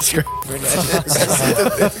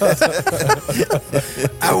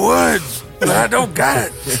I would, but I don't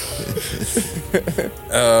got it.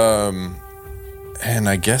 And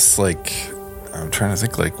I guess like I'm trying to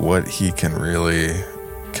think like what he can really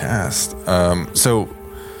cast. So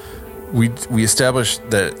we established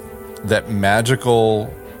that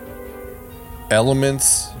magical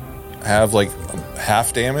elements have like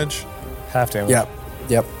half damage. Half damage.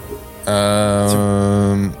 Yep.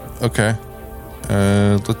 Okay.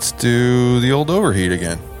 Let's do the old overheat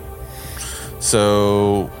again.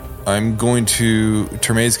 So I'm going to...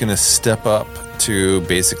 Termay's going to step up to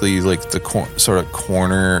basically like the sort of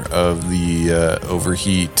corner of the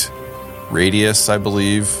overheat radius, I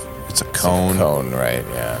believe. It's a cone. Cone, right?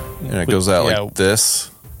 Yeah. And it goes out like this.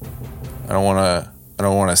 I don't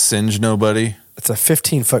want to singe nobody. It's a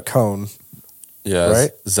 15-foot cone. Yeah.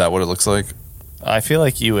 Right? Is that what it looks like? I feel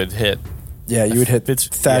like you would hit. Yeah, you would hit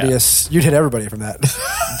Thaddeus. You'd hit everybody from that.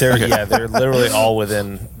 They're they're literally all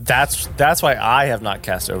within. That's why I have not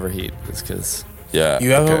cast overheat. It's because Yeah. You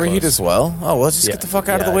have overheat as well? Oh, well, let's just get the fuck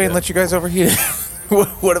out of the way and let you guys overheat.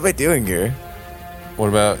 What am I doing here? What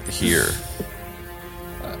about here?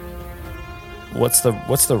 what's the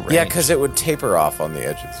range? Yeah, because it would taper off on the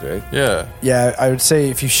edges, right? Yeah. Yeah, I would say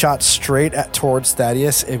if you shot straight towards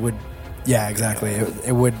Thaddeus, it would. Yeah, exactly.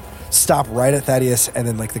 It would stop right at Thaddeus, and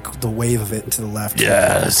then like the wave of it to the left.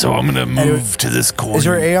 Yeah, so I'm going to move to this corner. Is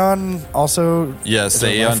your Aeon also? Yes, the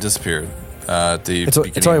Aeon disappeared. At the It's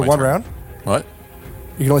beginning only of my one turn. round. What?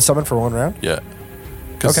 You can only summon for one round. Yeah.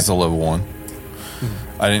 Because Okay. it's a level 1.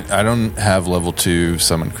 I don't have level 2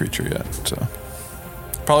 summon creature yet, so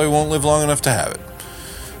probably won't live long enough to have it.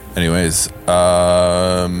 Anyways,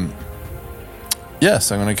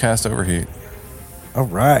 yes, I'm going to cast Overheat. All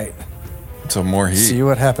right. So more heat. See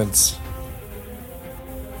what happens.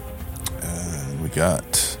 We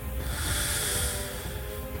got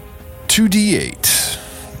 2d8.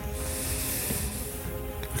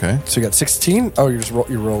 Okay. So you got 16. Oh, you're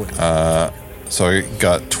rolling. So I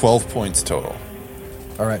got 12 points total.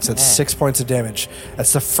 All right, so that's 6 points of damage.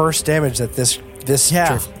 That's the first damage that this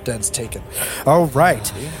Drift Den's taken. All right,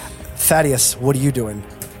 Thaddeus, what are you doing?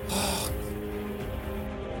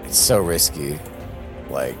 It's so risky.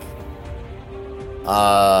 Like,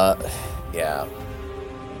 yeah.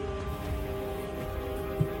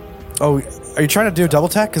 Oh, are you trying to do a double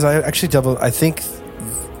attack? Because I think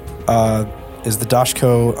is the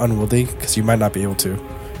Dashko unwieldy? Because you might not be able to.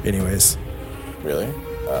 Anyways. Really?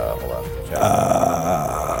 Hold on.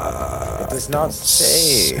 It does not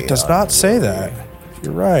say. It does not say that.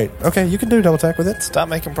 You're right. Okay, you can do a double attack with it. Stop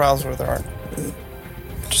making problems with art.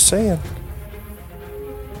 Just saying.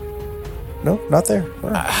 No, not there. All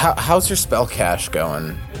right. How's your spell cache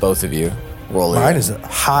going, both of you? Rolling. Mine is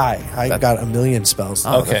high. I got 1,000,000 spells.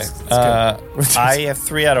 Oh, Okay. that's I have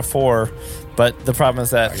 3 out of 4, but the problem is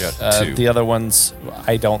that I got 2. the other ones,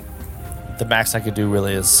 I don't. The max I could do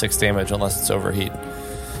really is 6 damage unless it's overheat.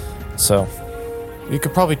 So, You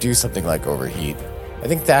could probably do something like overheat. I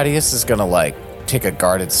think Thaddeus is gonna like take a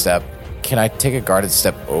guarded step. Can I take a guarded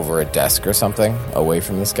step over a desk or something away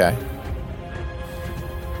from this guy?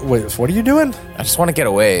 Wait, what are you doing? I just want to get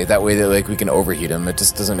away. That way, that like we can overheat him. It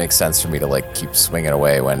just doesn't make sense for me to like keep swinging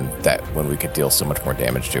away when we could deal so much more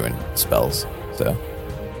damage doing spells. So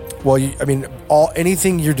Well,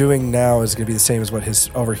 anything you're doing now is going to be the same as what his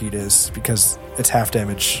overheat is because it's half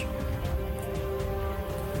damage.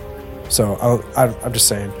 So I'm just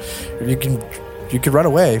saying, if you could run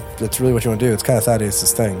away. That's really what you want to do. It's kind of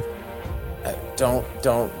Thaddeus' thing. don't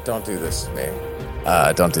do this to me.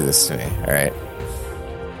 Don't do this to me. All right.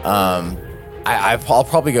 I'll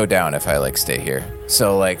probably go down if I like stay here.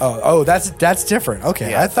 So like, Oh, that's different.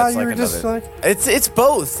 Okay, yeah, I thought that's you were like just another- like. it's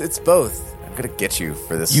both. It's both. I'm gonna get you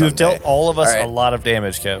for this. you have someday. dealt all of us right. a lot of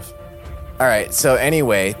damage, Kev. All right. So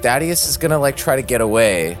anyway, Thaddeus is gonna like try to get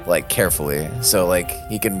away like carefully. So like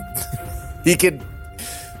he can.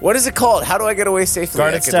 What is it called? How do I get away safely?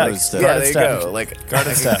 Guarded I can, step. like, Guarded yeah, there you step. go. Like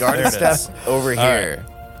Guarded step. Guarded There it step over All here.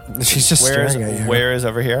 She's just staring at you. Where is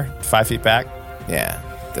over here? 5 feet back. Yeah,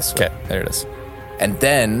 this way. Okay, there it is. And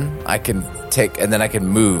then I can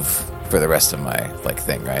move for the rest of my like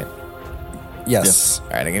thing, right? Yes. All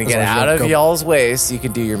right, I'm gonna As get long as you out don't of go- y'all's way so you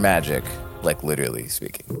can do your magic, like literally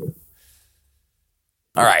speaking.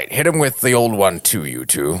 All right, hit him with the old one too, you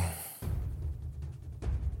two.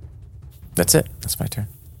 That's it. That's my turn.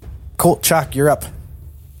 Cool. Chuck, you're up.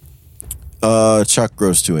 Chuck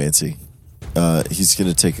grows too antsy. He's going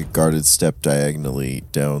to take a guarded step diagonally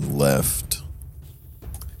down left,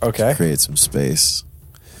 Okay. create some space,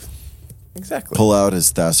 Exactly. pull out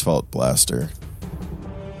his Thasphalt blaster,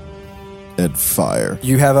 and fire.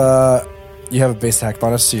 You have a base attack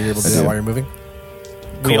bonus, so you're able to do I that do. while you're moving.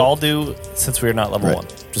 We Cool. all do since we're not level Right. 1.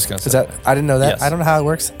 Just gonna say Is that? I didn't know that. Yes. I don't know how it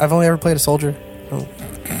works. I've only ever played a soldier. Oh.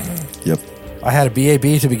 Yep. I had a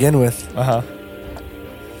BAB to begin with.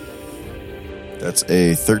 That's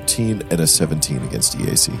a 13 and a 17 against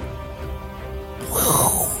EAC.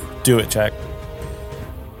 do it, check.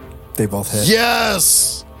 They both hit.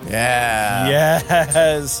 Yes! Yeah.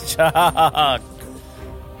 Yes, Chuck.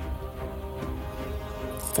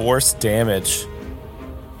 Force damage.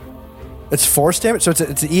 It's force damage? So it's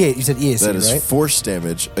an EA. You said EAC, That is right? force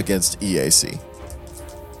damage against EAC.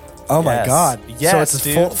 Oh my Yes. god. Yes, so it's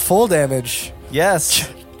dude. full damage. Yes.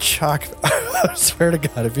 Chuck, I swear to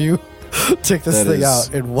God, if you took this That thing is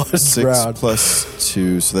out in one 6 round. plus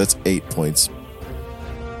 2, so that's 8 points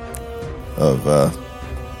of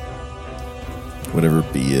whatever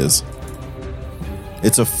B is.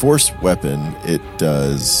 It's a force weapon. It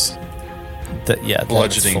does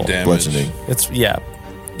Bludgeoning damage. bludgeoning, It's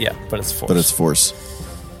but it's force. but it's force.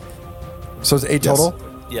 So it's 8 Yes. total?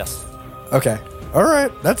 yes. Okay. All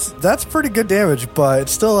right. That's pretty good damage, but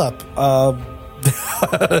it's still up.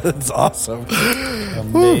 It's awesome.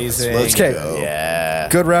 Amazing. Let's Okay. go. Yeah.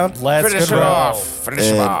 Good round. Let's Finish go. him off. Finish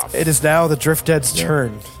him And- off. It is now the Drift Dead's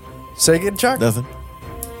turn. Say again, Chuck. Nothing.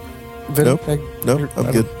 Vin? Nope. Hey, Nope. you're-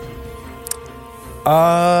 I'm good.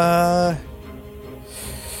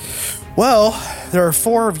 Well, there are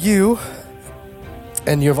 4 of you,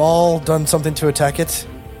 and you've all done something to attack it,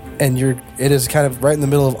 and it is kind of right in the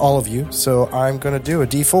middle of all of you. So I'm going to do a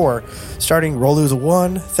D4. Starting, Rolu is a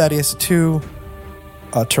 1, Thaddeus a 2,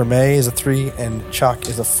 Terme is a 3, and Chuck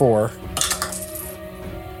is a 4.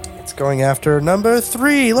 It's going after number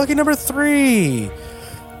 3, lucky number 3,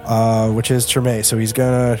 which is Terme. So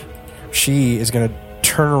she is gonna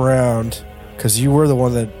turn around because you were the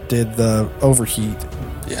one that did the overheat,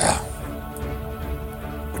 Yeah.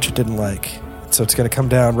 which it didn't like. So it's going to come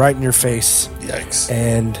down right in your face Yikes.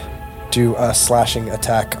 and do a slashing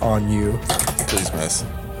attack on you. Please miss.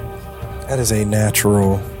 That is a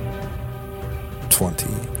natural 20.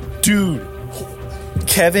 Dude.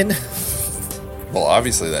 Kevin. Well,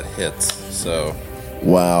 obviously that hits. So,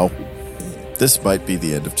 Wow. This might be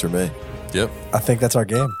the end of Terme. yep. I think that's our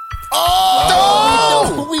game.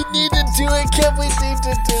 Oh, we need to do it. Kev, we need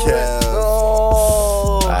to do it. Kev.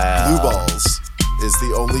 Blue balls is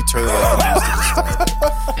the only term I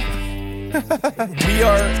can use to describe. We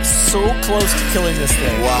are so close to killing this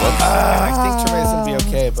thing. Wow. I think Terme's going to be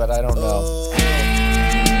okay, but I don't know.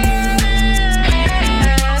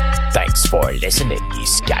 Thanks for listening, ye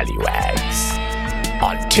scallywags.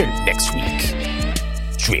 Until next week,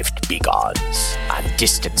 drift begons on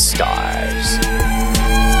distant stars.